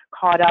so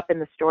caught up in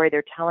the story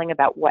they're telling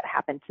about what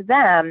happened to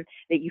them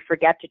that you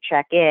forget to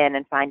check in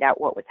and find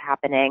out what was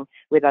happening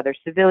with other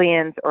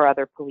civilians or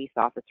other police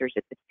officers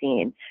at the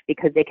scene,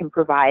 because they can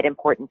provide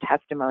important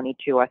testimony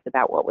to us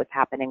about what was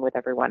happening with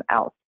everyone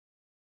else.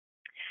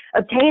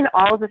 Obtain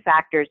all of the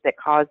factors that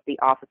caused the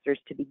officers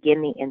to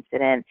begin the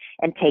incident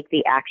and take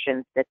the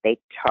actions that they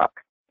took.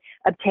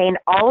 Obtain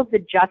all of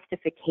the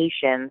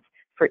justifications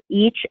for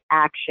each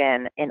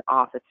action an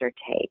officer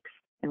takes,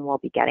 and we'll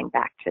be getting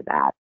back to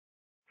that.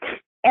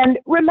 And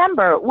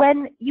remember,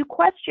 when you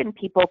question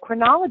people,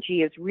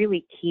 chronology is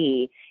really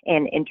key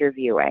in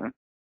interviewing.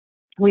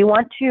 We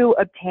want to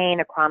obtain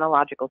a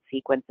chronological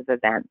sequence of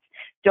events.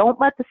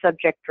 Don't let the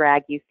subject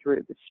drag you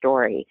through the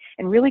story,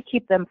 and really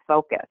keep them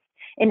focused.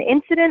 An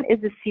incident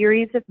is a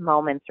series of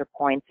moments or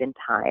points in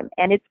time,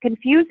 and it's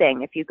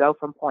confusing if you go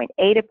from point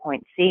A to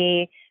point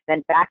C,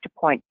 then back to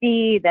point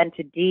B, then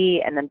to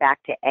D, and then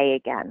back to A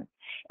again.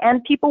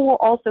 And people will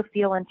also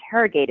feel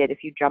interrogated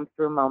if you jump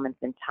through moments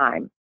in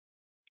time.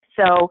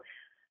 So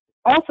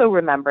also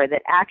remember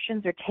that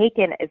actions are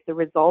taken as the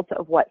result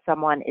of what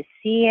someone is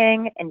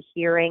seeing and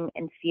hearing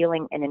and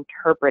feeling and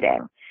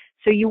interpreting.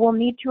 So you will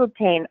need to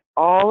obtain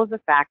all of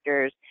the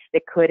factors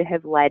that could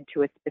have led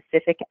to a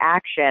specific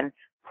action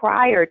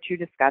prior to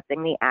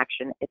discussing the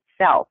action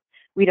itself.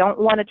 We don't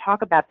want to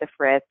talk about the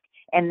frisk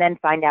and then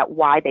find out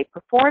why they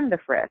performed the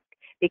frisk,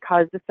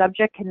 because the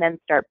subject can then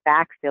start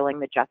backfilling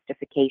the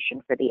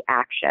justification for the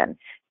action.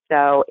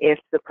 So if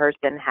the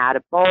person had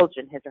a bulge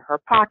in his or her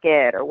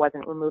pocket or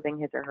wasn't removing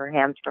his or her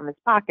hands from his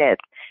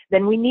pockets,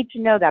 then we need to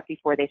know that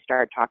before they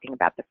start talking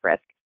about the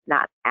frisk,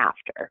 not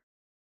after.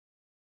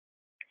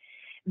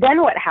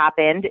 Then what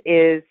happened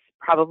is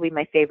probably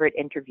my favorite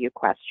interview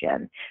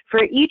question.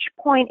 For each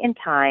point in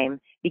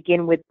time,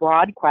 begin with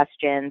broad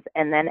questions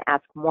and then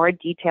ask more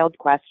detailed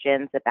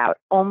questions about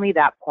only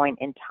that point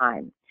in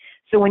time.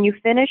 So when you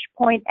finish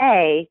point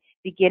A,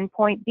 begin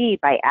point B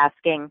by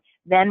asking,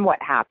 then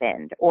what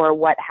happened, or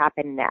what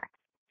happened next.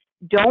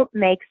 Don't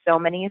make so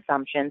many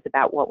assumptions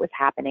about what was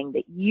happening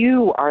that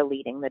you are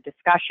leading the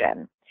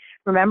discussion.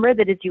 Remember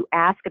that as you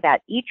ask about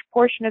each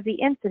portion of the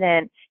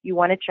incident, you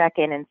want to check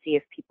in and see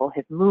if people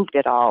have moved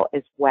at all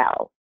as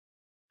well.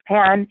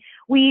 And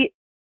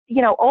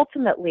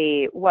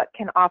ultimately what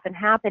can often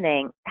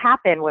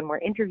happen when we're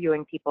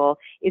interviewing people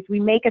is we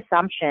make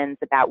assumptions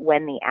about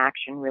when the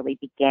action really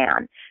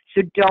began.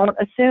 So don't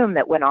assume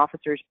that when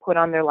officers put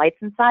on their lights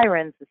and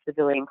sirens, the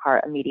civilian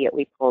car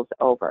immediately pulls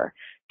over.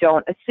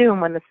 Don't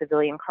assume when the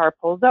civilian car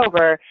pulls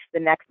over, the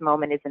next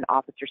moment is an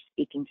officer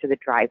speaking to the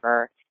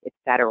driver,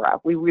 etc.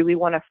 We really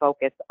want to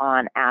focus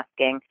on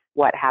asking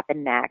what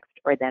happened next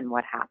or then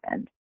what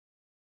happened.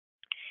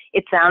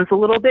 It sounds a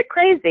little bit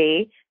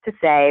crazy to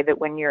say that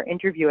when you're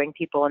interviewing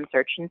people in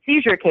search and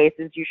seizure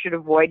cases, you should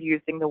avoid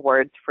using the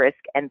words frisk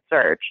and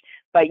search,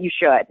 but you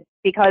should,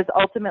 because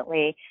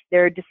ultimately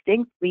there are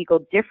distinct legal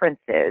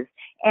differences,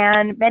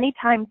 and many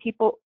times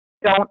people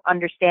don't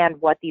understand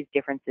what these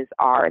differences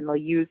are, and they'll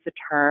use the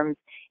terms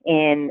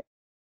in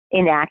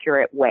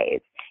inaccurate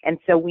ways. And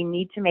so we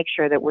need to make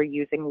sure that we're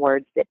using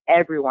words that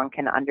everyone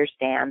can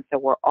understand so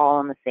we're all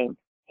on the same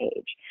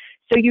page.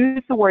 So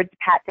use the words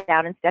pat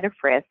down instead of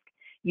frisk,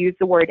 use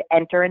the word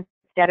enter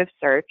instead of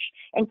search,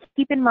 and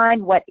keep in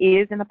mind what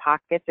is in the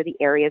pockets or the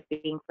areas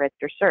being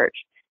frisked or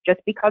searched. Just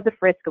because a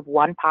frisk of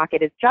one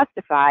pocket is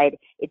justified,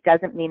 it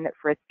doesn't mean that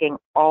frisking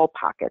all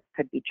pockets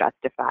could be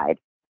justified.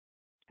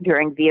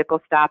 During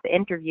vehicle stop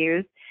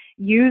interviews,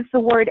 use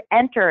the word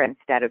enter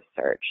instead of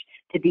search.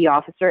 Did the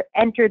officer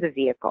enter the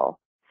vehicle?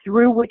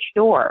 Through which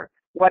door?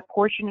 What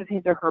portion of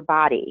his or her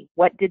body?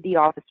 What did the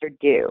officer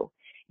do?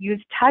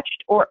 Use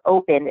touched or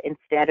opened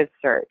instead of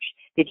search.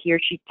 Did he or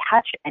she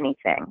touch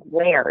anything?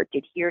 Where?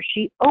 Did he or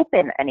she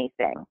open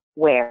anything?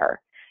 Where?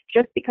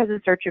 Just because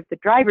a search of the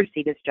driver's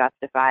seat is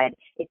justified,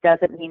 it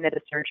doesn't mean that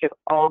a search of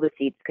all the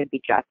seats could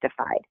be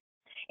justified.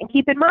 And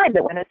keep in mind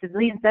that when a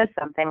civilian says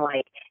something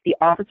like, the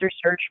officer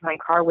searched my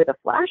car with a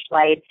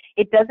flashlight,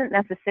 it doesn't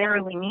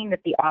necessarily mean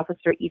that the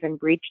officer even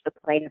breached the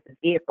plane of the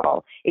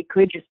vehicle. It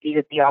could just be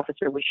that the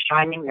officer was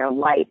shining their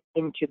light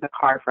into the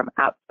car from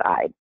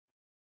outside.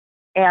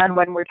 And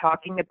when we're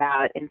talking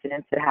about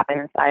incidents that happen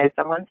inside of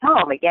someone's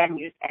home, again,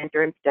 use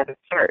enter instead of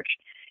search.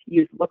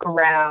 Use look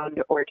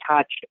around or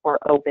touch or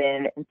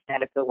open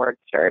instead of the word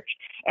search.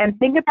 And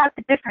think about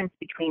the difference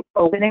between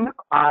opening a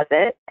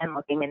closet and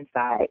looking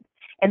inside,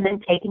 and then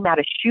taking out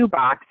a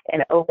shoebox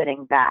and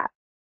opening that.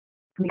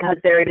 Because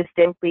there are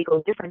distinct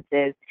legal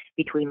differences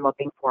between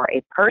looking for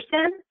a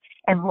person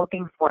and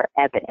looking for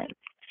evidence.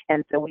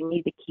 And so we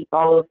need to keep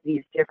all of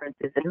these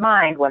differences in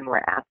mind when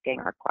we're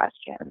asking our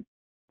questions.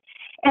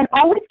 And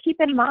always keep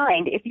in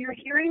mind, if you're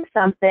hearing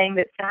something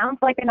that sounds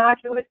like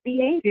innocuous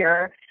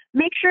behavior,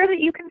 make sure that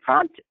you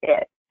confront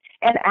it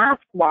and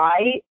ask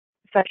why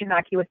such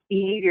innocuous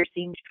behavior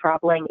seems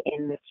troubling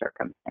in this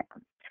circumstance.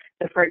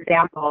 So for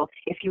example,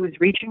 if he was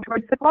reaching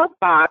towards the glove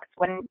box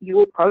when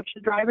you approached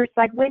the driver's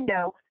side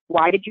window,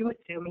 why did you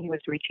assume he was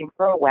reaching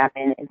for a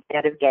weapon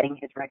instead of getting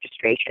his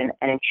registration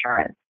and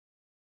insurance?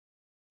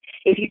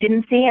 If you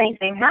didn't see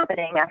anything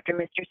happening after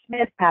Mr.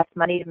 Smith passed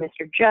money to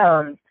Mr.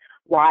 Jones,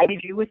 why did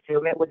you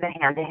assume it was a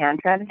hand-to-hand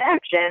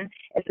transaction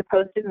as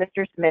opposed to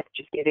Mr. Smith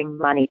just giving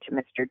money to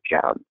Mr.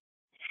 Jones?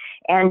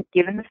 And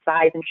given the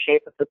size and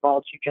shape of the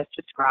bulge you just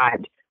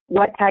described,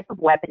 what type of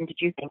weapon did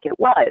you think it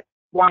was?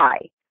 Why?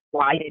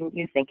 Why didn't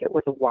you think it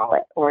was a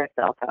wallet or a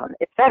cell phone,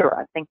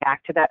 etc.? Think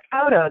back to that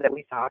photo that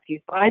we saw a few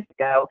slides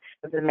ago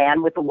of the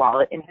man with the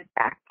wallet in his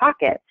back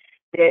pocket.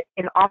 That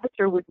an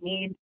officer would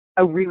need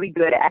a really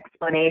good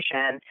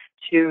explanation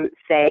to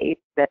say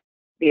that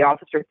the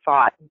officer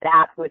thought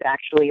that was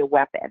actually a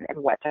weapon and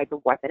what type of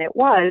weapon it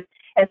was,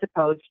 as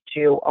opposed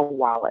to a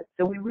wallet.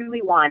 So we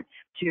really want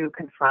to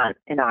confront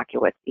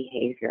innocuous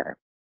behavior.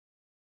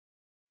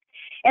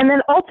 And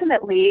then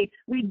ultimately,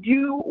 we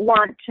do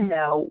want to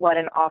know what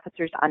an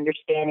officer's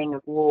understanding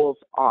of rules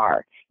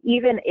are,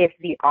 even if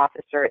the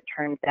officer, it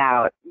turns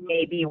out,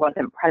 maybe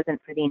wasn't present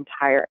for the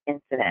entire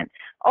incident.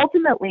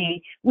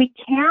 Ultimately, we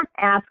can't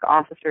ask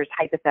officers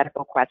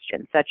hypothetical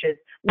questions such as,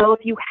 well,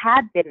 if you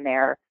had been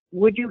there,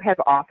 would you have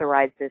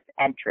authorized this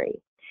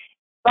entry?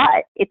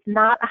 But it's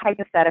not a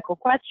hypothetical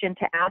question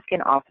to ask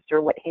an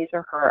officer what his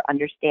or her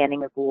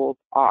understanding of rules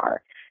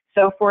are.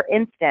 So for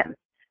instance,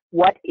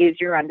 what is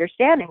your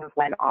understanding of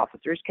when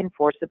officers can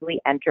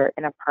forcibly enter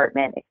an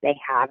apartment if they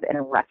have an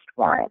arrest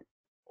warrant?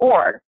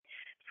 Or,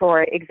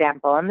 for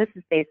example, and this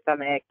is based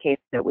on a case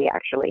that we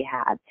actually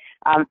had,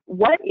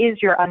 what is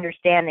your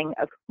understanding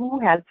of who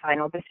has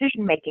final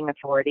decision-making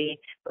authority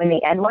when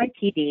the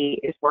NYPD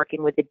is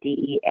working with the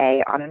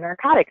DEA on a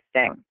narcotics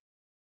sting?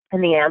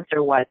 And the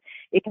answer was,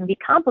 it can be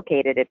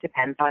complicated. It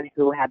depends on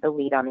who had the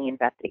lead on the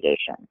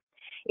investigation.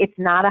 It's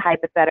not a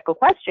hypothetical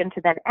question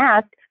to then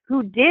ask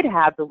who did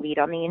have the lead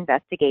on the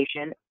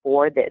investigation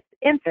for this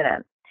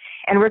incident.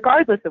 And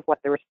regardless of what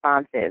the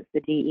response is, the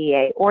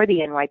DEA or the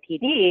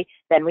NYPD,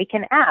 then we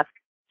can ask,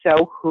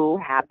 so who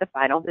had the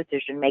final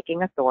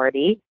decision-making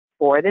authority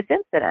for this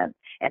incident?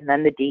 And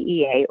then the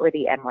DEA or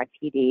the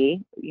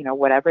NYPD,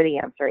 whatever the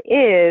answer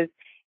is.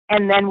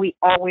 And then we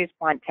always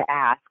want to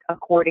ask,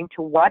 according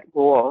to what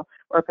rule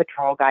or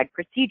patrol guide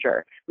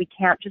procedure? We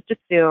can't just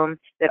assume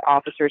that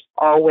officers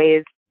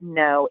always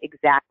know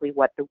exactly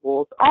what the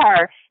rules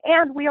are,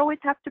 and we always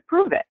have to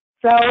prove it.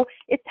 So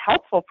it's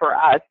helpful for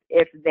us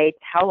if they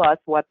tell us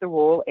what the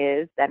rule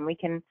is, then we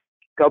can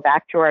go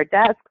back to our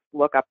desks,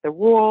 look up the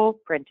rule,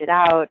 print it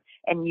out,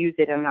 and use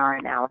it in our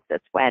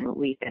analysis when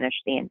we finish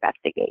the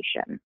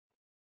investigation.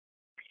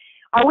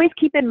 Always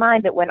keep in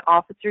mind that when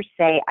officers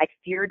say, I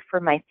feared for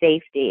my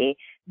safety,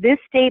 this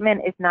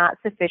statement is not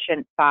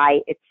sufficient by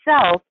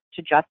itself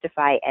to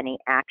justify any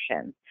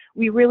actions.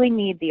 We really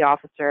need the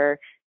officer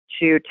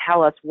to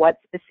tell us what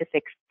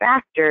specific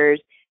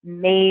factors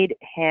made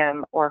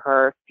him or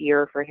her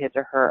fear for his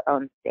or her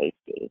own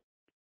safety.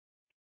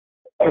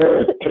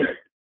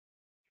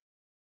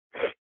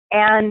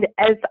 And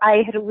as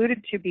I had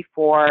alluded to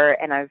before,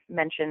 and I've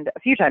mentioned a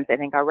few times I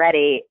think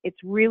already, it's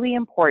really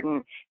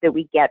important that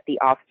we get the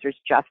officer's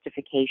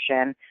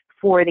justification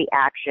for the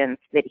actions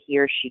that he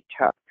or she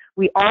took.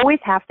 We always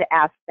have to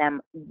ask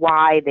them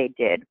why they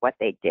did what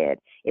they did.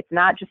 It's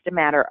not just a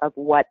matter of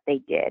what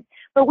they did.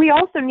 But we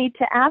also need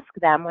to ask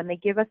them when they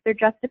give us their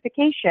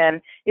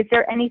justification, is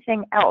there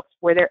anything else?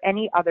 Were there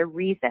any other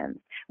reasons?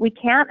 We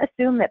can't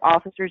assume that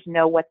officers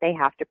know what they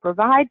have to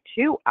provide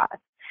to us.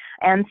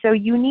 And so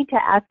you need to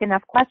ask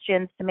enough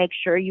questions to make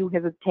sure you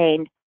have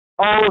obtained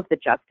all of the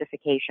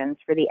justifications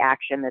for the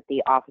action that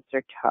the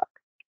officer took.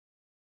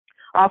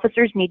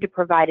 Officers need to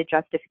provide a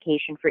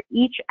justification for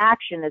each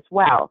action as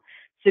well.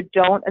 So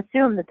don't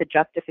assume that the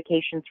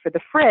justifications for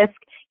the frisk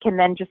can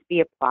then just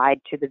be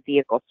applied to the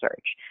vehicle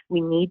search. We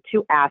need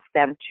to ask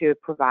them to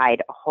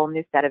provide a whole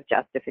new set of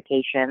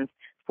justifications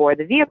for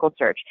the vehicle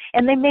search.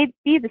 And they may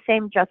be the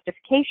same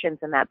justifications,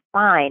 and that's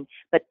fine,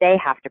 but they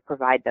have to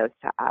provide those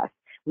to us.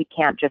 We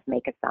can't just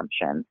make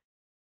assumptions.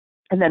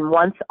 And then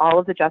once all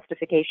of the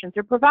justifications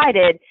are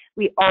provided,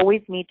 we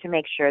always need to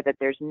make sure that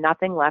there's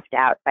nothing left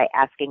out by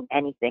asking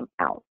anything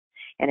else.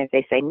 And if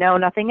they say no,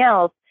 nothing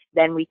else,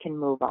 then we can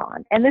move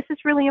on. And this is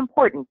really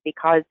important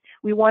because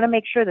we want to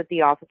make sure that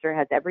the officer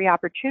has every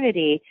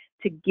opportunity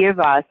to give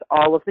us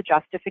all of the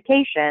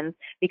justifications,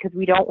 because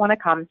we don't want to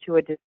come to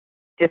a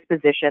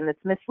disposition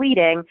that's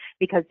misleading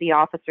because the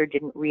officer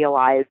didn't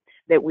realize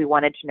that we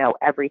wanted to know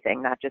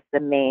everything, not just the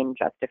main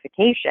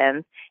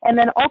justifications. And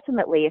then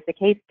ultimately, if the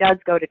case does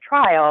go to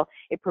trial,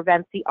 it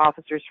prevents the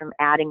officers from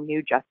adding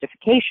new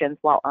justifications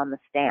while on the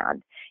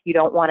stand. You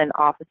don't want an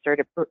officer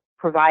to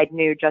provide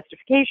new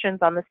justifications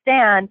on the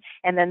stand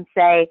and then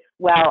say,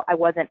 well, I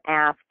wasn't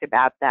asked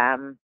about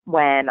them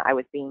when I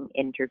was being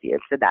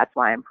interviewed, so that's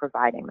why I'm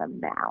providing them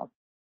now.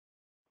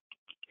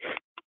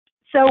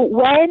 So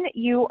when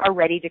you are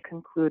ready to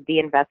conclude the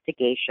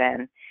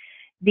investigation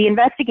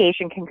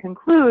can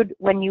conclude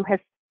when you have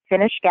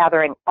finished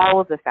gathering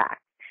all of the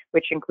facts,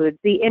 which includes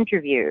the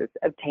interviews,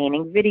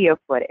 obtaining video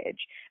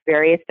footage,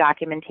 various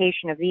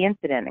documentation of the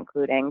incident,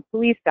 including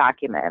police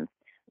documents,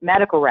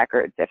 medical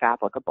records, if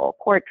applicable,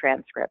 court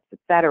transcripts,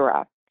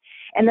 etc.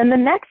 And then the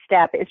next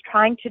step is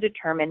trying to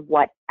determine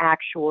what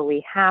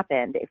actually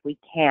happened, if we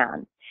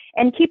can.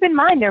 And keep in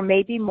mind, there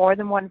may be more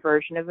than one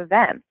version of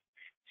events.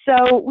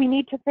 So we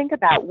need to think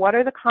about what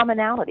are the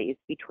commonalities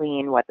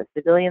between what the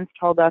civilians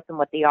told us and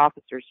what the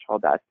officers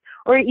told us,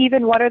 or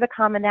even what are the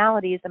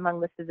commonalities among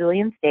the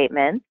civilian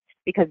statements,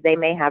 because they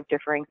may have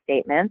differing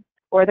statements,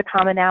 or the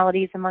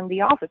commonalities among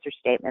the officer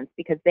statements,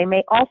 because they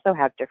may also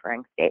have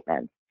differing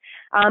statements.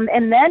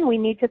 And then we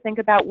need to think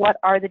about what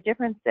are the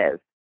differences,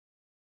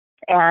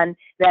 and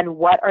then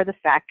what are the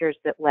factors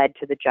that led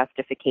to the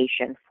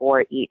justification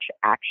for each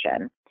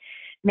action.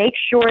 Make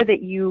sure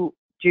that you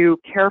do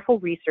careful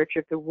research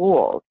of the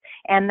rules,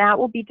 and that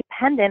will be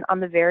dependent on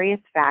the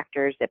various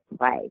factors at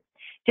play.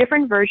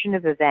 Different version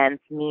of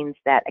events means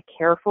that a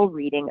careful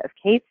reading of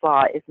case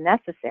law is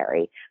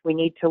necessary. We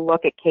need to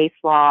look at case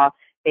law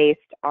based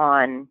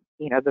on,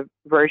 the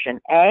version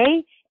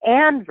A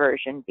and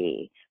version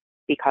B,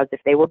 because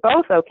if they were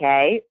both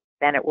okay,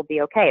 then it will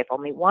be okay. If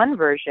only one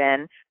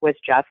version was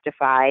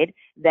justified,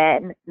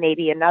 then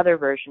maybe another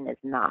version is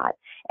not.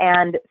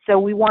 And so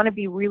we want to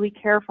be really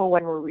careful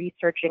when we're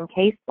researching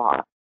case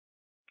law.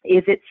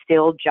 Is it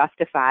still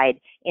justified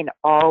in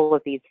all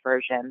of these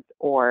versions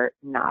or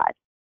not?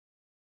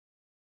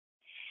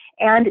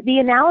 And the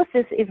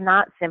analysis is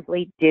not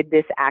simply, did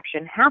this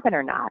action happen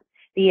or not?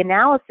 The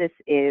analysis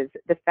is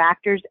the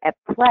factors at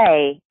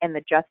play and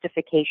the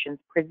justifications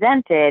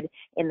presented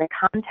in the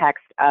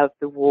context of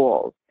the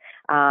rules.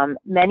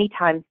 Many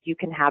times you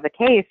can have a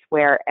case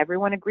where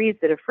everyone agrees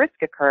that a frisk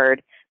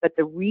occurred, but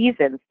the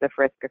reasons the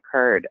frisk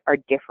occurred are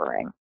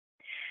differing.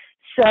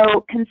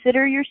 So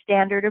consider your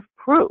standard of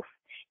proof.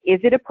 Is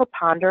it a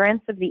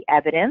preponderance of the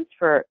evidence,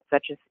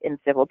 such as in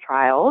civil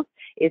trials?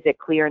 Is it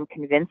clear and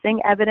convincing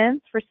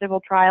evidence for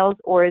civil trials,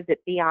 or is it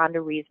beyond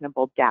a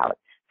reasonable doubt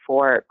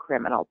for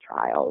criminal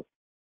trials?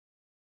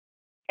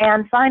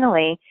 And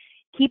finally,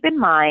 keep in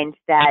mind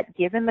that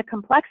given the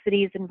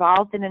complexities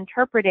involved in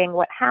interpreting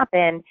what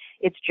happened,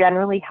 it's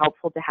generally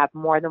helpful to have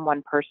more than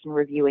one person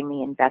reviewing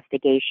the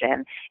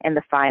investigation and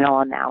the final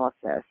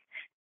analysis.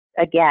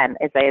 Again,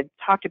 as I had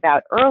talked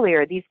about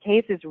earlier, these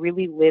cases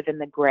really live in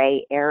the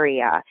gray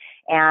area,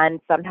 and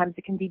sometimes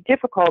it can be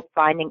difficult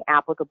finding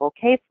applicable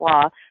case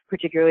law,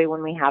 particularly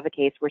when we have a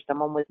case where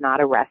someone was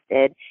not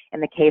arrested,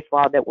 and the case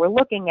law that we're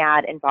looking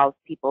at involves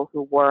people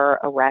who were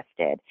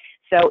arrested.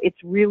 So it's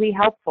really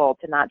helpful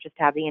to not just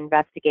have the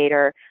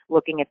investigator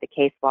looking at the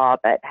case law,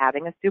 but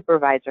having a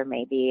supervisor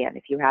maybe, and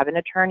if you have an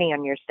attorney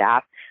on your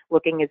staff,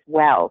 looking as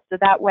well. So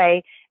that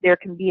way there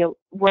can be a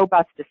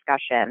robust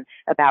discussion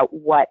about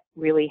what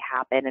really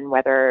happened and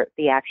whether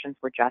the actions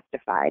were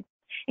justified.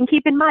 And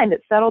keep in mind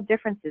that subtle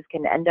differences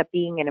can end up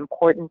being an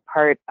important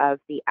part of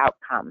the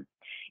outcome.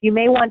 You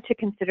may want to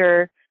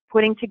consider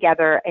putting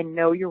together a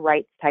know your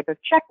rights type of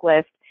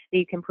checklist that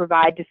you can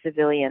provide to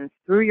civilians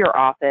through your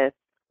office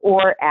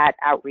or at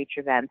outreach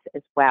events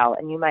as well.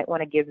 And you might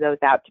want to give those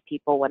out to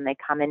people when they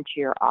come into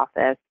your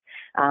office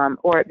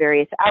or at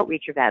various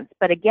outreach events.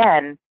 But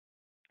again,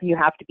 you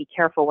have to be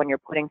careful when you're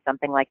putting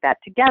something like that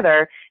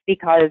together,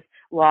 because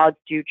laws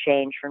do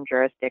change from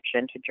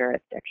jurisdiction to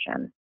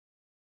jurisdiction.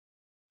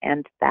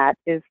 And that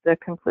is the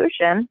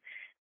conclusion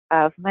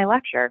of my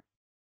lecture.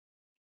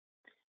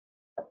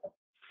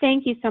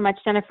 Thank you so much,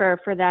 Jennifer,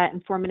 for that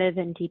informative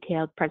and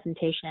detailed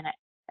presentation.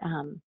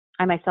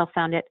 I myself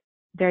found it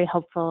very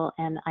helpful,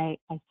 and I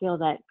feel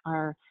that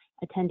our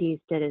attendees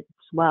did it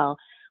as well.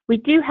 We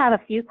do have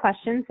a few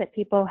questions that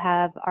people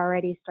have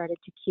already started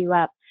to queue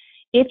up.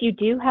 If you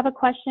do have a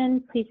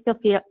question, please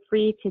feel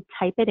free to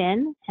type it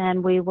in,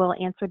 and we will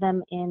answer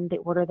them in the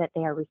order that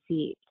they are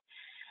received.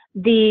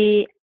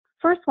 The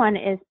first one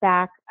is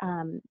has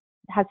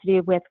to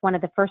do with one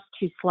of the first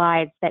two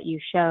slides that you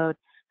showed.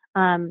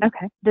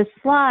 Okay. The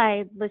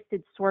slide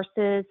listed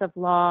sources of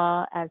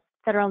law as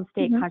federal and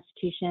state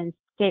constitutions,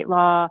 state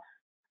law,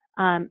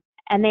 and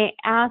they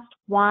asked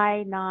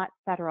why not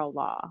federal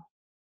law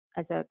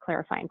as a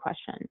clarifying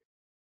question.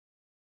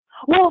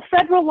 Well,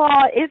 federal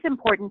law is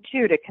important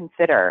too to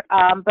consider,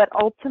 but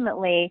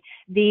ultimately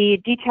the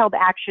detailed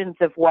actions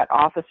of what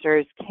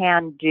officers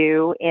can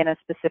do in a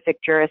specific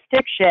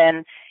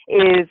jurisdiction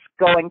is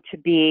going to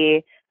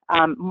be,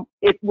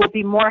 it will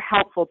be more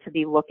helpful to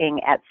be looking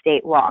at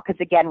state law, because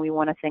again, we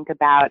want to think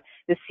about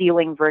the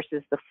ceiling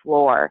versus the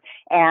floor.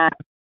 And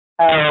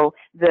so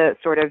the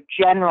sort of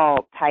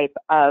general type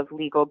of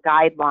legal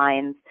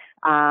guidelines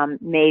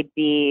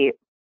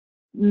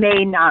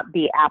may not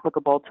be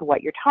applicable to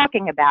what you're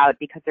talking about,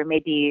 because there may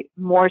be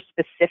more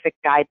specific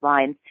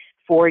guidelines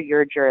for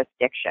your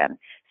jurisdiction.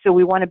 So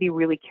we want to be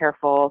really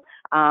careful.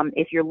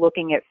 If you're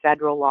looking at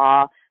federal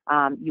law,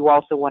 you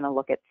also want to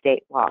look at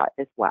state law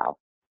as well.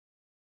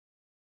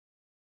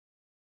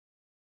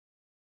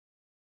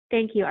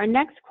 Thank you. Our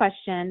next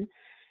question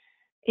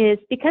is,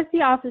 because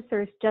the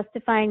officers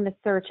justifying the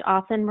search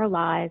often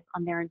relies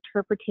on their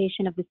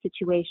interpretation of the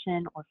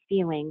situation or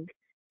feeling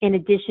in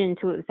addition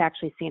to what was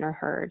actually seen or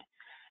heard,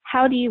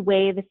 how do you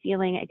weigh the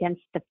feeling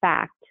against the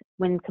fact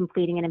when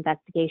completing an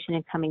investigation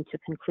and coming to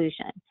a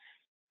conclusion,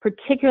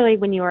 particularly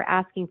when you are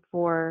asking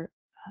for,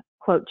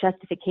 quote,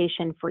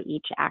 justification for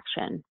each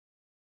action?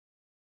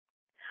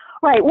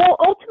 Right. Well,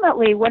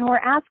 ultimately, when we're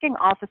asking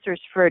officers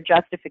for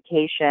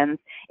justifications,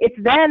 it's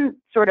then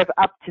sort of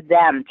up to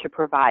them to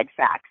provide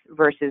facts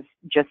versus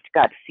just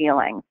gut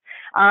feelings.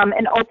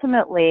 And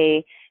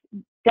ultimately,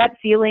 gut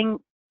feeling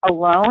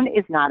alone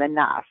is not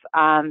enough,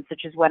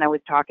 such as when I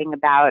was talking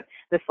about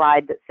the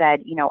slide that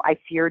said, I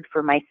feared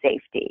for my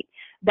safety.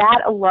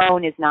 That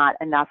alone is not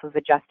enough of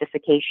a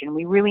justification.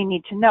 We really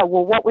need to know,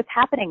 well, what was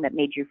happening that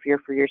made you fear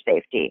for your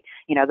safety?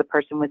 The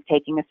person was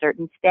taking a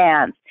certain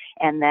stance,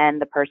 and then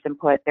the person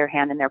put their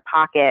hand in their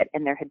pocket,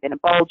 and there had been a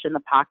bulge in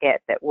the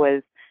pocket that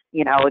was,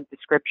 a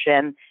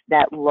description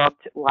that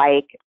looked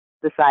like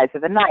the size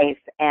of a knife.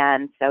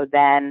 And so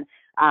then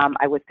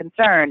I was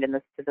concerned, and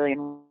the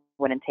civilian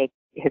wouldn't take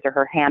his or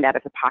her hand out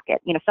of the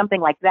pocket,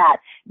 something like that.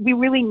 We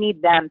really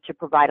need them to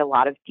provide a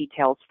lot of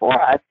details for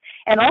us.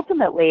 And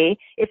ultimately,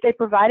 if they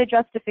provide a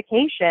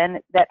justification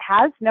that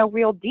has no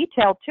real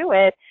detail to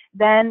it,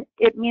 then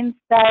it means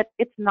that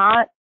it's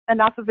not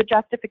enough of a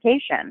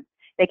justification.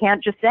 They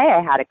can't just say,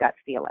 I had a gut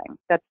feeling.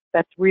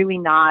 That's really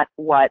not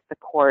what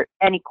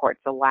any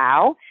courts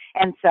allow.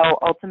 And so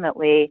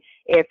ultimately,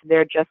 if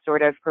they're just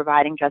sort of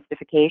providing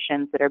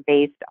justifications that are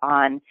based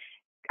on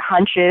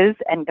hunches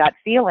and gut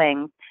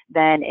feelings,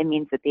 then it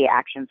means that the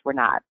actions were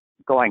not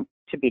going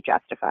to be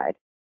justified.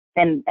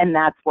 And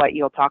that's what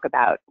you'll talk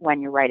about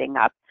when you're writing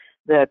up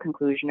the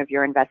conclusion of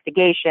your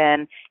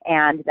investigation,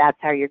 and that's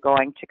how you're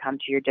going to come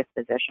to your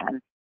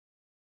disposition.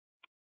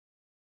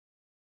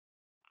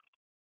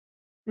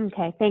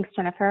 Okay, thanks,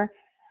 Jennifer.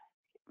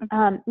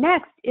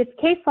 Next, if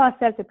case law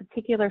says a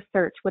particular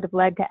search would have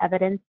led to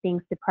evidence being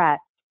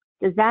suppressed,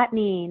 does that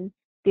mean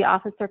the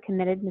officer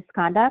committed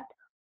misconduct?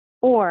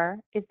 Or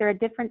is there a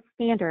different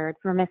standard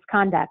for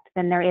misconduct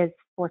than there is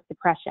for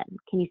suppression?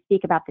 Can you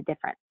speak about the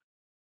difference?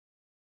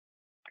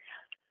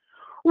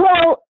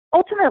 Well,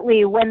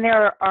 ultimately, when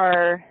there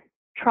are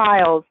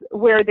trials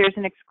where there's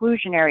an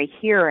exclusionary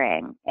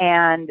hearing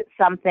and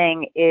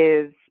something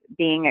is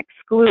being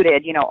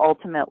excluded,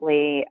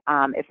 ultimately,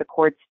 if the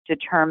courts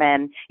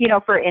determine,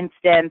 for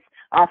instance,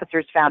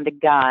 officers found a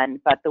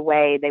gun, but the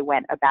way they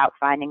went about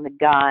finding the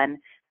gun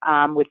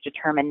was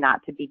determined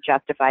not to be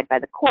justified by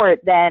the court,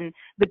 then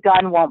the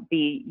gun won't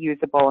be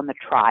usable in the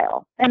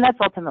trial. And that's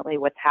ultimately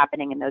what's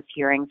happening in those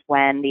hearings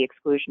when the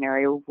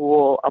exclusionary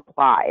rule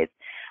applies.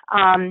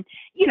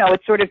 It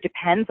sort of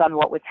depends on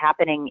what was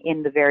happening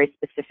in the very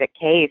specific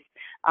case.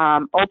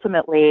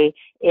 Ultimately,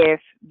 if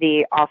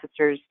the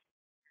officers,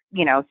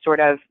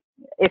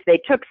 if they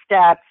took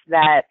steps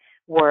that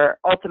were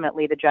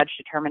ultimately the judge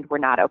determined were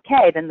not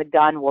okay, then the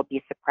gun will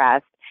be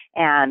suppressed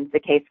and the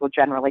case will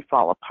generally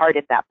fall apart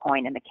at that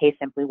point and the case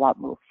simply won't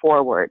move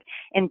forward.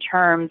 In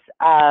terms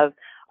of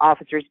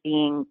officers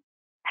being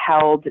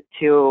held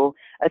to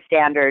a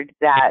standard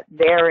that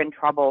they're in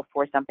trouble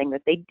for something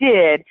that they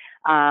did,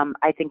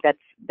 I think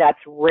that's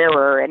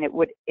rarer, and it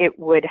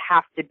would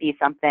have to be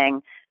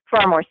something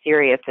far more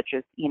serious, such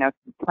as,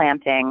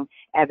 planting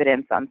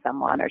evidence on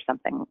someone or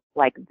something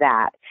like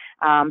that.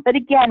 But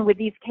again, with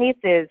these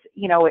cases,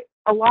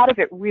 a lot of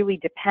it really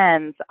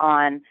depends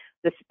on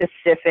the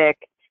specific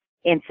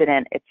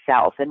incident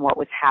itself and what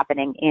was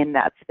happening in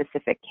that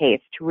specific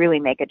case to really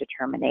make a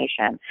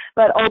determination.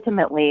 But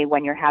ultimately,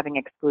 when you're having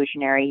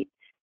exclusionary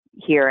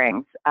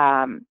hearings,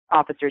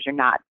 officers are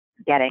not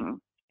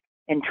getting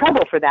in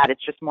trouble for that.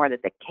 It's just more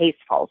that the case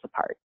falls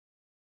apart.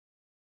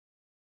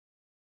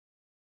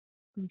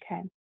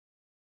 Okay.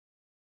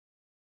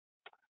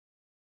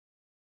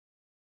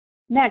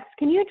 Next,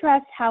 can you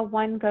address how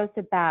one goes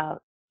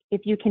about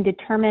if you can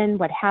determine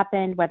what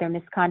happened, whether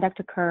misconduct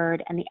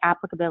occurred, and the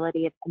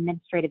applicability of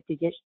administrative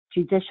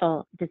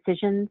judicial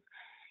decisions?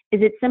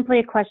 Is it simply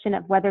a question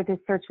of whether this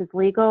search was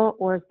legal,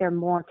 or is there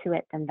more to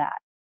it than that?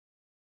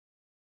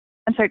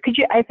 I'm sorry,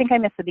 I think I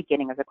missed the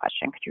beginning of the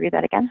question. Could you read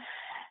that again?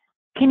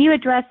 Can you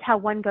address how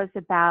one goes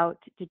about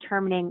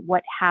determining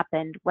what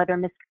happened, whether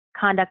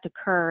misconduct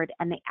occurred,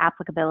 and the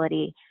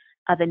applicability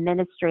of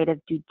administrative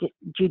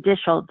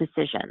judicial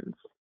decisions?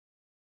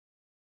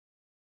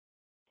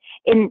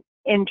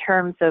 In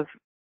terms of,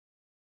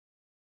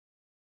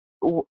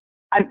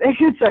 I'm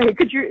sorry,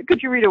 could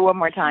you read it one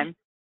more time?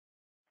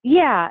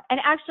 Yeah, and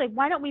actually,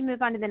 why don't we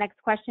move on to the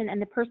next question,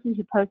 and the person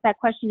who posed that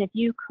question, if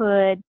you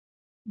could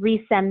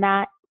resend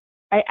that.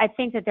 I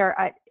think that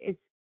there is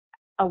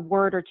a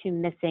word or two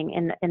missing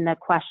in the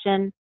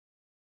question,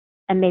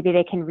 and maybe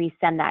they can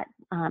resend that,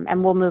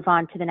 and we'll move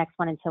on to the next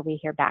one until we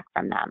hear back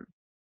from them.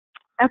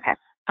 Okay.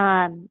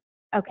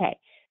 Okay.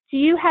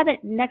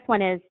 Next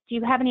one is, do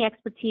you have any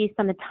expertise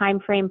on the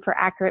time frame for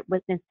accurate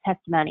witness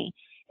testimony?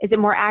 Is it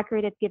more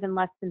accurate if given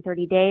less than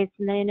 30 days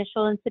from the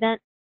initial incident?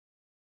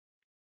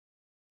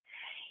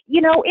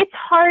 It's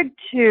hard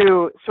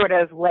to sort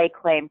of lay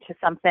claim to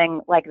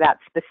something like that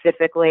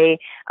specifically.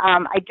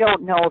 I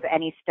don't know of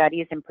any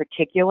studies in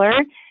particular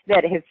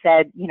that have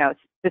said,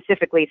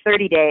 specifically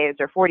 30 days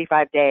or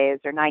 45 days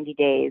or 90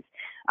 days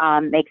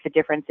makes a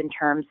difference in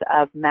terms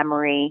of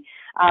memory.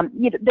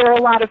 There are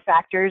a lot of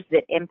factors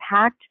that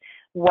impact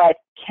what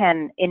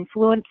can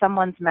influence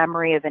someone's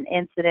memory of an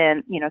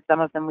incident.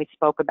 Some of them we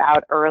spoke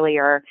about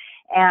earlier.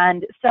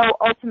 And so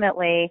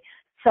ultimately,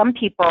 some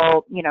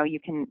people, you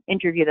can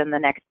interview them the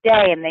next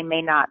day and they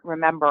may not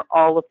remember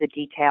all of the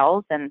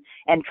details, and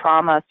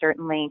trauma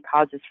certainly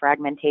causes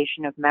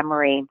fragmentation of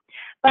memory.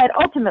 But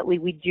ultimately,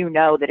 we do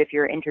know that if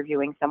you're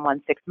interviewing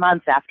someone 6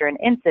 months after an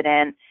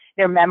incident,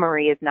 their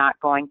memory is not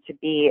going to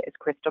be as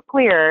crystal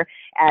clear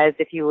as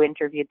if you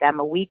interviewed them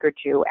a week or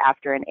two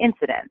after an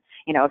incident.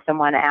 If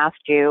someone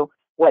asked you,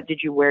 what did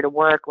you wear to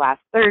work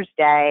last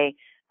Thursday?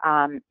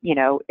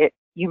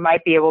 You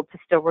might be able to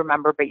still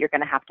remember, but you're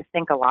going to have to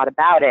think a lot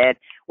about it.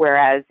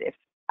 Whereas if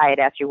I had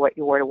asked you what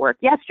you wore to work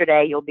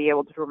yesterday, you'll be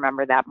able to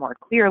remember that more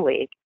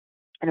clearly.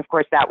 And of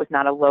course, that was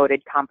not a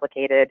loaded,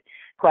 complicated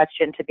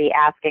question to be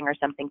asking or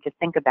something to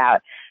think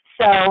about.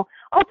 So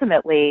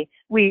ultimately,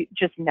 we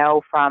just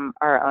know from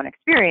our own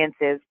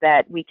experiences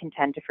that we can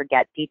tend to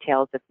forget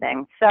details of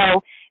things.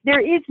 So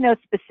there is no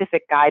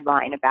specific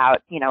guideline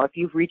about, if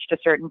you've reached a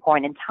certain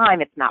point in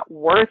time, it's not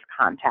worth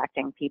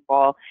contacting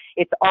people.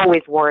 It's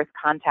always worth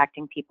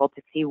contacting people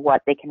to see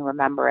what they can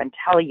remember and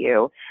tell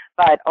you.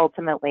 But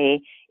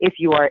ultimately, if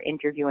you are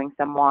interviewing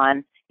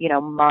someone,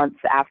 months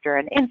after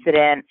an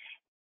incident,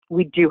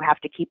 we do have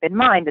to keep in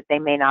mind that they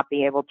may not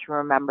be able to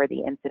remember the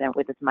incident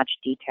with as much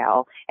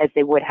detail as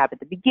they would have at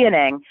the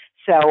beginning.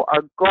 So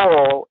our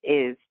goal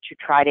is to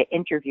try to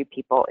interview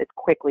people as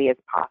quickly as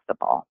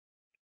possible.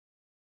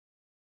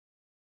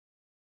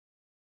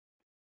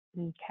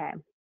 Okay.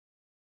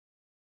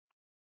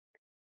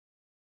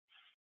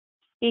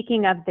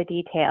 Speaking of the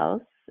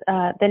details,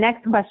 the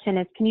next question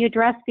is, can you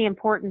address the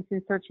importance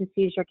in search and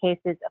seizure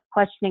cases of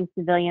questioning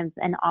civilians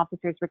and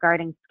officers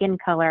regarding skin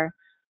color,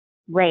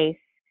 race,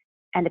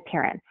 and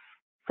appearance,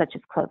 such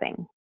as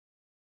clothing?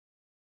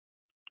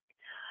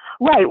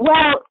 Right.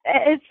 Well,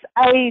 as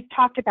I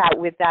talked about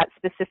with that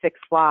specific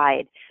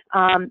slide,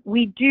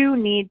 we do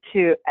need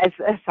to,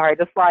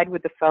 the slide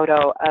with the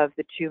photo of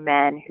the two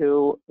men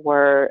who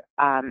were,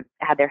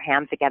 had their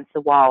hands against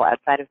the wall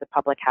outside of the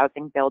public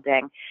housing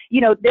building.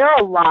 There are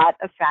a lot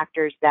of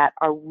factors that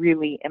are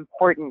really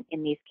important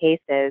in these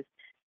cases.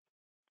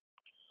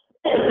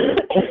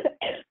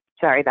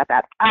 Sorry about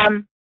that.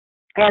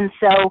 And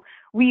so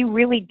we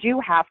really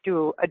do have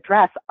to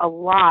address a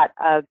lot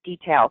of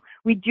detail.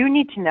 We do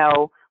need to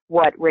know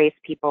what race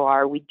people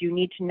are. We do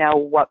need to know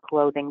what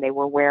clothing they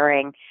were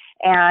wearing.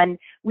 And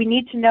we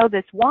need to know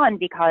this, one,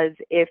 because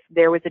if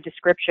there was a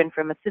description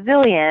from a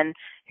civilian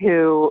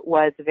who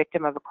was a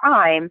victim of a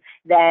crime,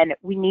 then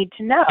we need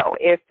to know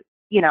if,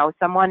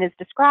 someone is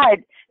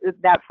described,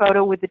 that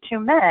photo with the two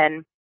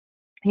men,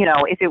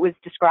 if it was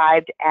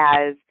described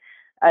as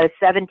a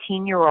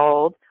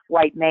 17-year-old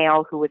white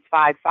male who was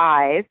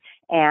 5'5",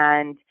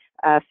 and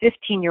a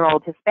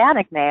 15-year-old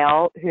Hispanic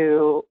male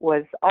who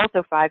was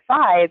also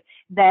 5'5",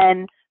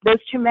 then those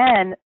two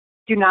men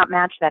do not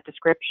match that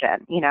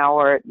description,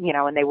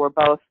 and they were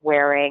both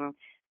wearing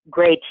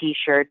gray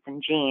T-shirts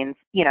and jeans.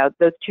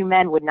 Those two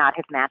men would not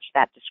have matched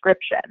that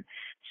description.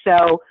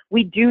 So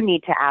we do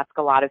need to ask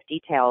a lot of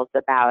details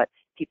about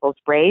people's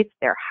race,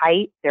 their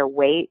height, their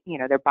weight,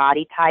 their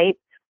body type,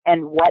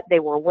 and what they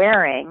were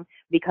wearing,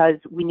 because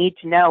we need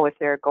to know if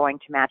they're going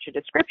to match a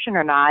description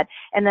or not.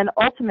 And then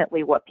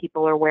ultimately what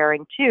people are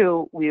wearing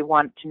too, we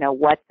want to know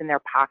what's in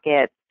their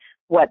pockets,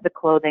 what the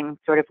clothing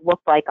sort of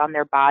looked like on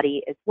their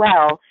body as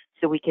well,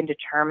 so we can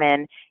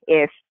determine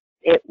if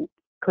it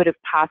could have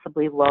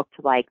possibly looked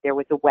like there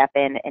was a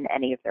weapon in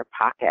any of their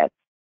pockets.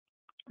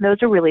 Those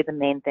are really the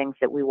main things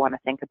that we want to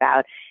think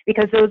about,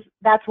 because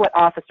that's what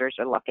officers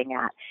are looking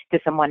at.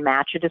 Does someone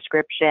match a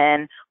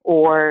description,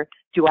 or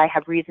do I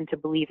have reason to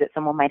believe that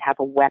someone might have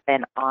a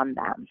weapon on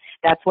them?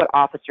 That's what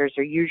officers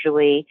are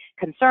usually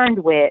concerned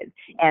with,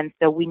 and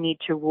so we need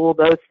to rule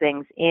those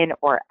things in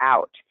or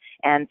out.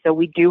 And so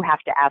we do have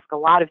to ask a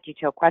lot of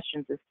detailed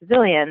questions as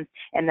civilians,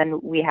 and then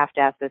we have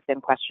to ask the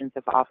same questions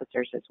of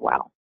officers as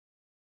well.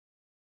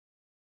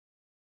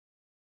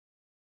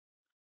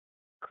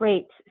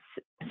 Great.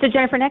 So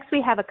Jennifer, next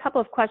we have a couple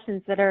of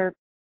questions that are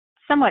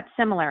somewhat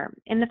similar.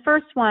 In the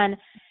first one,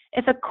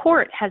 if a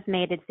court has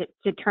made a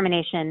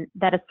determination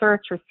that a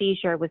search or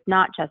seizure was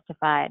not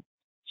justified,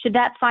 should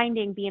that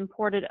finding be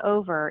imported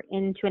over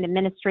into an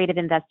administrative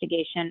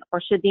investigation,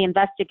 or should the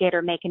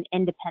investigator make an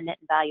independent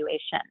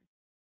evaluation?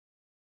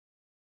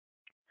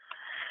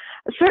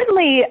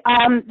 Certainly,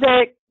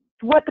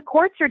 what the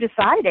courts are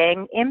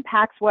deciding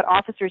impacts what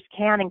officers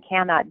can and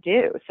cannot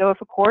do. So if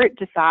a court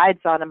decides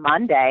on a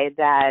Monday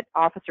that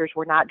officers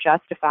were not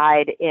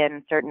justified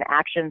in certain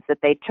actions that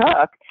they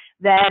took,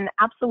 then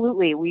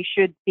absolutely we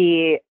should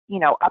be,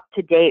 up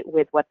to date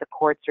with what the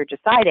courts are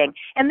deciding.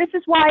 And this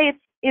is why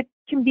it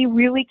can be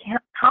really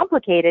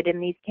complicated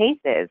in these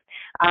cases,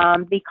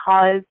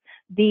 because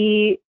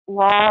the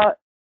law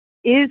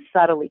is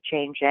subtly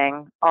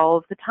changing all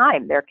of the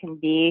time. There can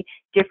be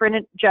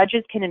different,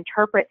 judges can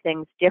interpret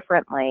things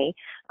differently,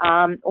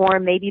 or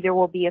maybe there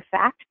will be a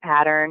fact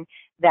pattern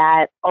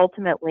that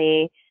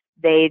ultimately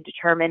they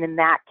determine in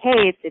that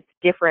case it's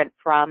different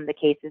from the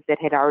cases that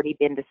had already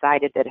been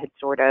decided, that had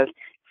sort of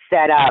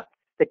set up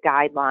the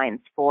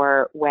guidelines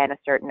for when a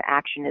certain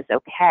action is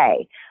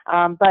okay.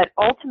 But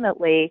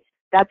ultimately,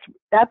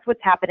 that's what's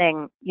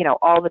happening,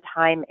 all the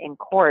time in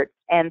court.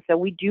 And so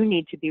we do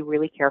need to be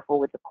really careful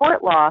with the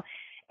court law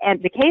and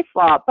the case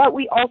law, but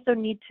we also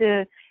need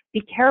to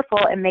be careful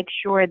and make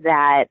sure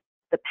that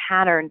the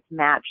patterns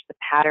match the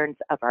patterns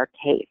of our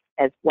case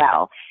as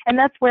well. And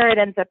that's where it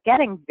ends up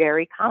getting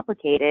very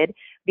complicated,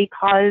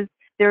 because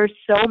there are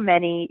so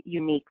many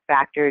unique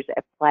factors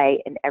at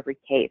play in every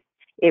case.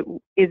 It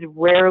is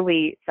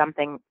rarely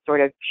something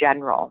sort of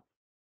general.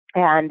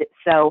 And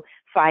so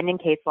finding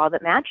case law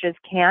that matches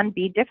can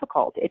be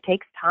difficult. It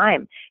takes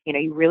time.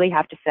 You really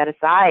have to set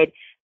aside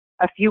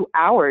a few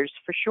hours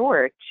for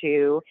sure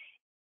to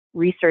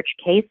research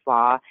case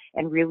law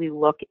and really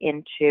look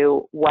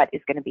into what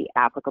is going to be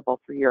applicable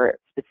for your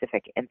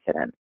specific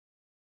incident.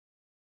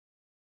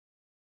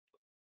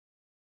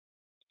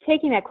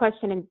 Taking that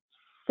question and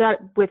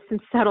with some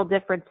subtle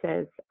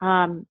differences,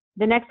 the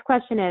next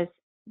question is,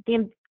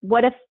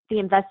 what if the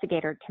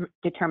investigator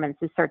determines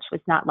the search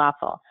was not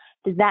lawful?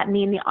 Does that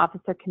mean the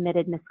officer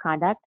committed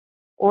misconduct,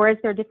 or is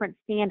there a different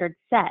standard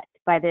set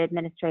by the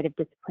administrative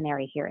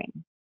disciplinary hearing?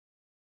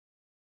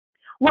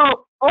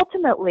 Well,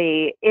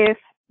 ultimately, if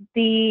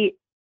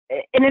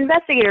an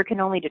investigator can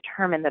only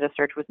determine that a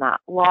search was not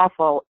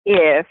lawful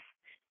if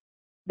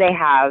they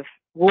have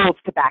rules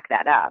to back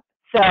that up.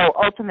 So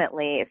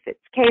ultimately, if it's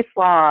case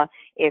law,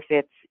 if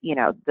it's,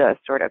 the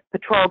sort of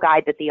patrol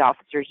guide that the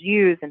officers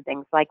use and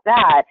things like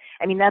that,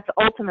 I mean, that's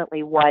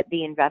ultimately what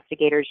the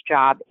investigator's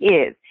job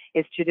is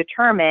to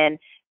determine,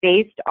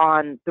 based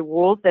on the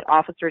rules that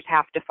officers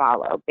have to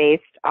follow,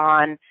 based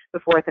on the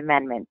Fourth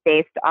Amendment,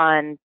 based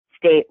on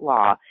state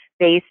law,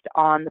 based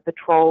on the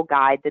patrol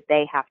guide that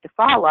they have to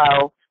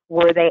follow,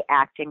 were they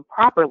acting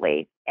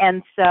properly?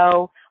 And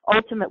so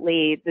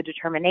ultimately, the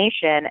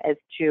determination as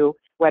to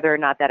whether or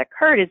not that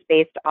occurred is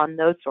based on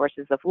those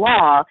sources of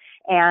law.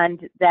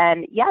 And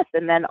then, yes,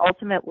 and then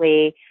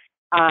ultimately,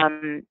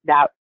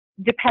 that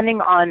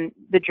depending on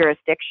the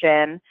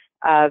jurisdiction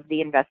of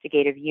the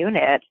investigative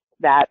unit,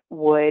 that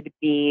would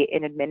be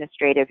an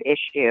administrative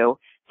issue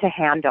to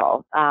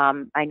handle.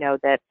 I know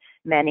that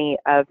many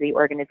of the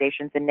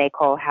organizations in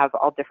NACOLE have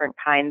all different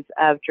kinds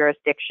of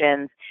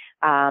jurisdictions,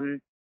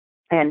 and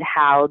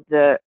how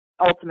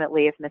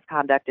ultimately, if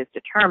misconduct is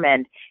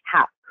determined,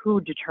 who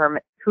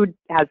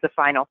has the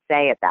final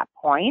say at that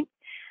point.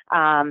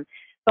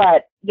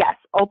 But yes,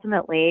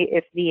 ultimately,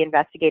 if the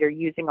investigator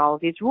using all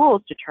of these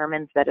rules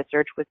determines that a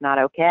search was not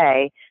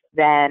okay,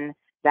 then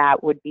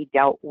that would be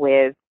dealt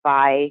with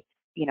by,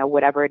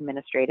 whatever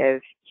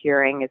administrative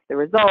hearing is the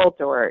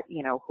result, or,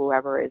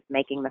 whoever is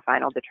making the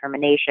final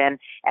determination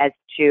as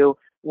to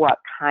what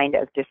kind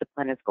of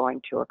discipline is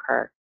going to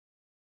occur.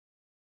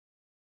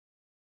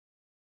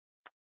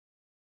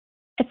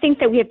 I think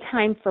that we have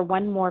time for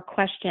one more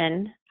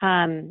question,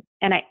 and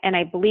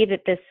I believe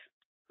that this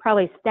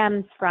probably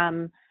stems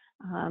from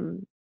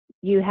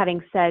you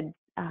having said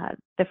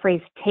the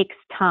phrase "takes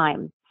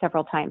time"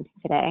 several times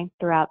today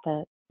throughout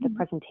the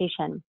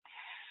presentation.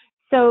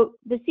 So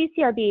the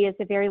CCRB is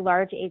a very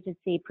large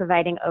agency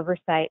providing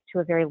oversight to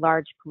a very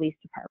large police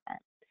department.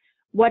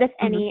 What, if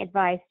any,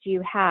 advice do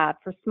you have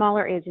for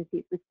smaller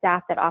agencies with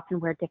staff that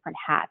often wear different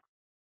hats,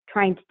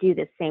 trying to do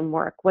the same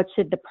work? What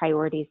should the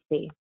priorities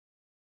be?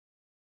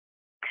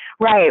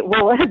 Right.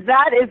 Well,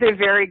 that is a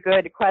very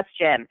good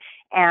question,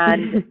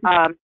 and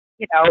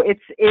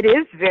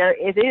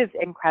it is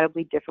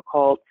incredibly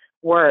difficult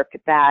work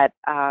that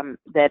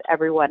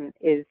everyone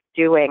is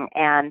doing,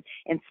 and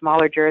in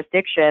smaller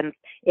jurisdictions,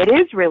 it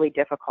is really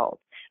difficult.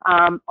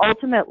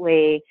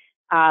 Ultimately,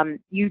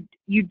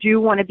 you do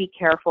want to be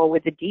careful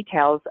with the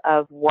details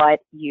of what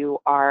you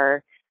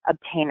are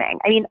obtaining.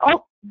 I mean,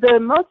 the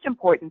most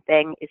important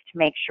thing is to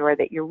make sure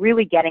that you're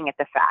really getting at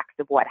the facts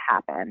of what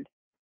happened.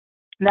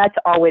 And that's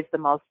always the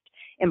most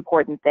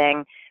important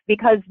thing,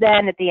 because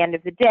then at the end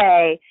of the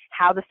day,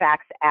 how the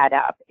facts add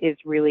up is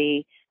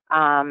really,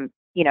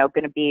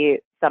 going to be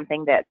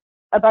something that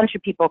a bunch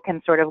of people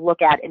can sort of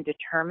look at and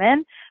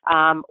determine.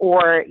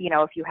 Or,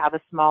 if you have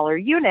a smaller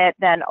unit,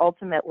 then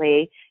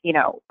ultimately,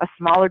 a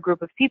smaller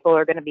group of people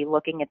are going to be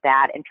looking at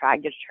that and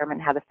trying to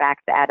determine how the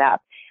facts add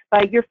up.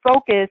 But your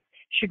focus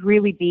should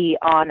really be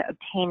on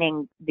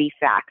obtaining the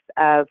facts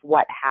of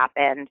what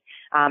happened,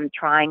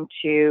 trying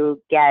to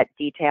get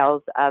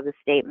details of the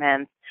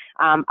statements.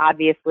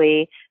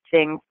 Obviously,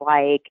 things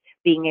like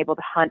being able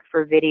to hunt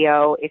for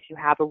video if you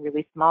have a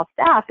really small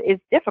staff is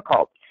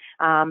difficult.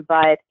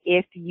 But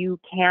if you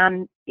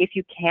can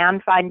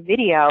find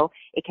video,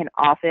 it can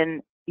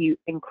often be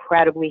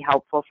incredibly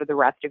helpful for the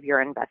rest of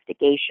your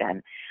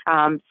investigation.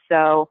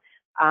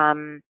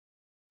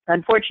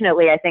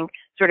 Unfortunately, I think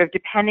sort of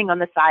depending on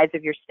the size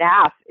of your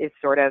staff is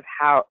sort of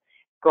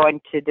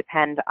going to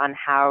depend on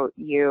how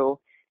you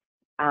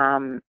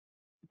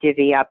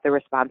divvy up the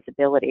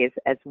responsibilities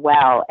as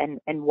well,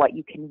 and what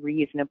you can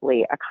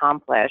reasonably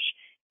accomplish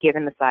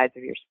given the size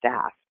of your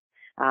staff.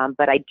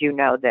 But I do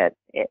know that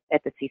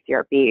at the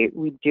CCRB,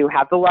 we do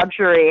have the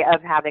luxury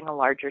of having a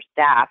larger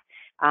staff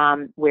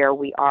where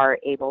we are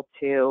able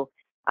to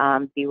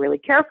be really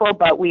careful,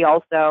 but we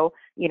also,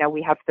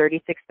 we have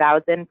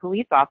 36,000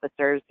 police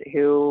officers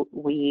who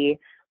we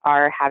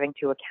are having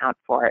to account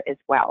for as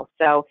well.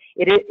 So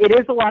it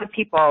is a lot of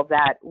people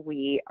that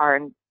we are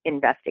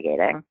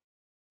investigating.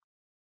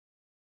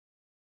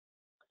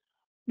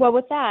 Well,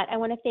 with that, I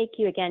want to thank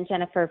you again,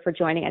 Jennifer, for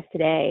joining us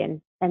today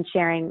and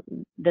sharing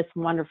this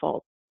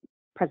wonderful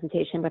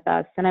presentation with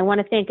us. And I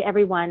want to thank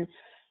everyone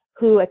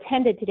who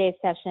attended today's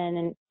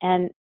session,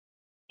 and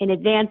in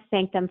advance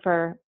thank them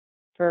for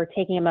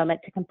taking a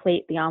moment to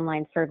complete the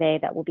online survey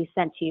that will be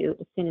sent to you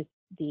as soon as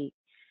the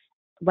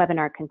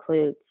webinar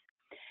concludes.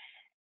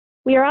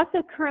 We are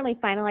also currently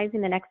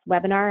finalizing the next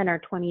webinar in our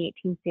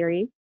 2018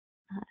 series.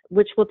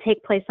 which will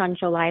take place on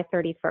July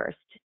 31st.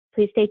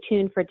 Please stay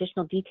tuned for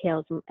additional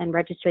details and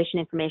registration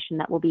information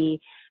that will be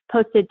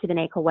posted to the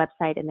NACOLE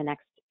website in the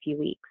next few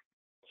weeks.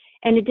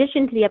 In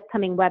addition to the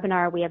upcoming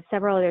webinar, we have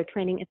several other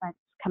training events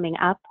coming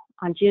up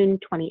on June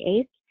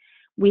 28th.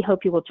 We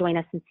hope you will join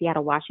us in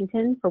Seattle,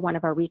 Washington for one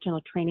of our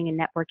regional training and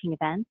networking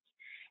events.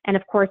 And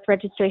of course,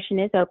 registration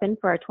is open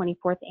for our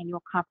 24th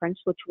annual conference,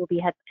 which will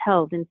be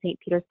held in St.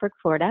 Petersburg,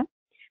 Florida,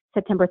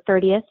 September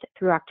 30th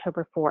through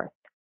October 4th.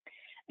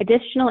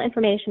 Additional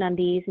information on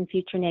these and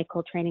future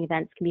NACOLE training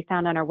events can be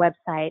found on our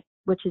website,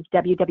 which is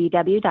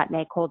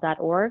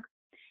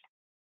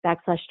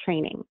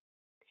www.nacole.org/training.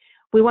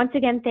 We once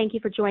again thank you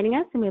for joining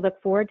us, and we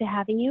look forward to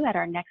having you at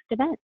our next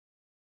event.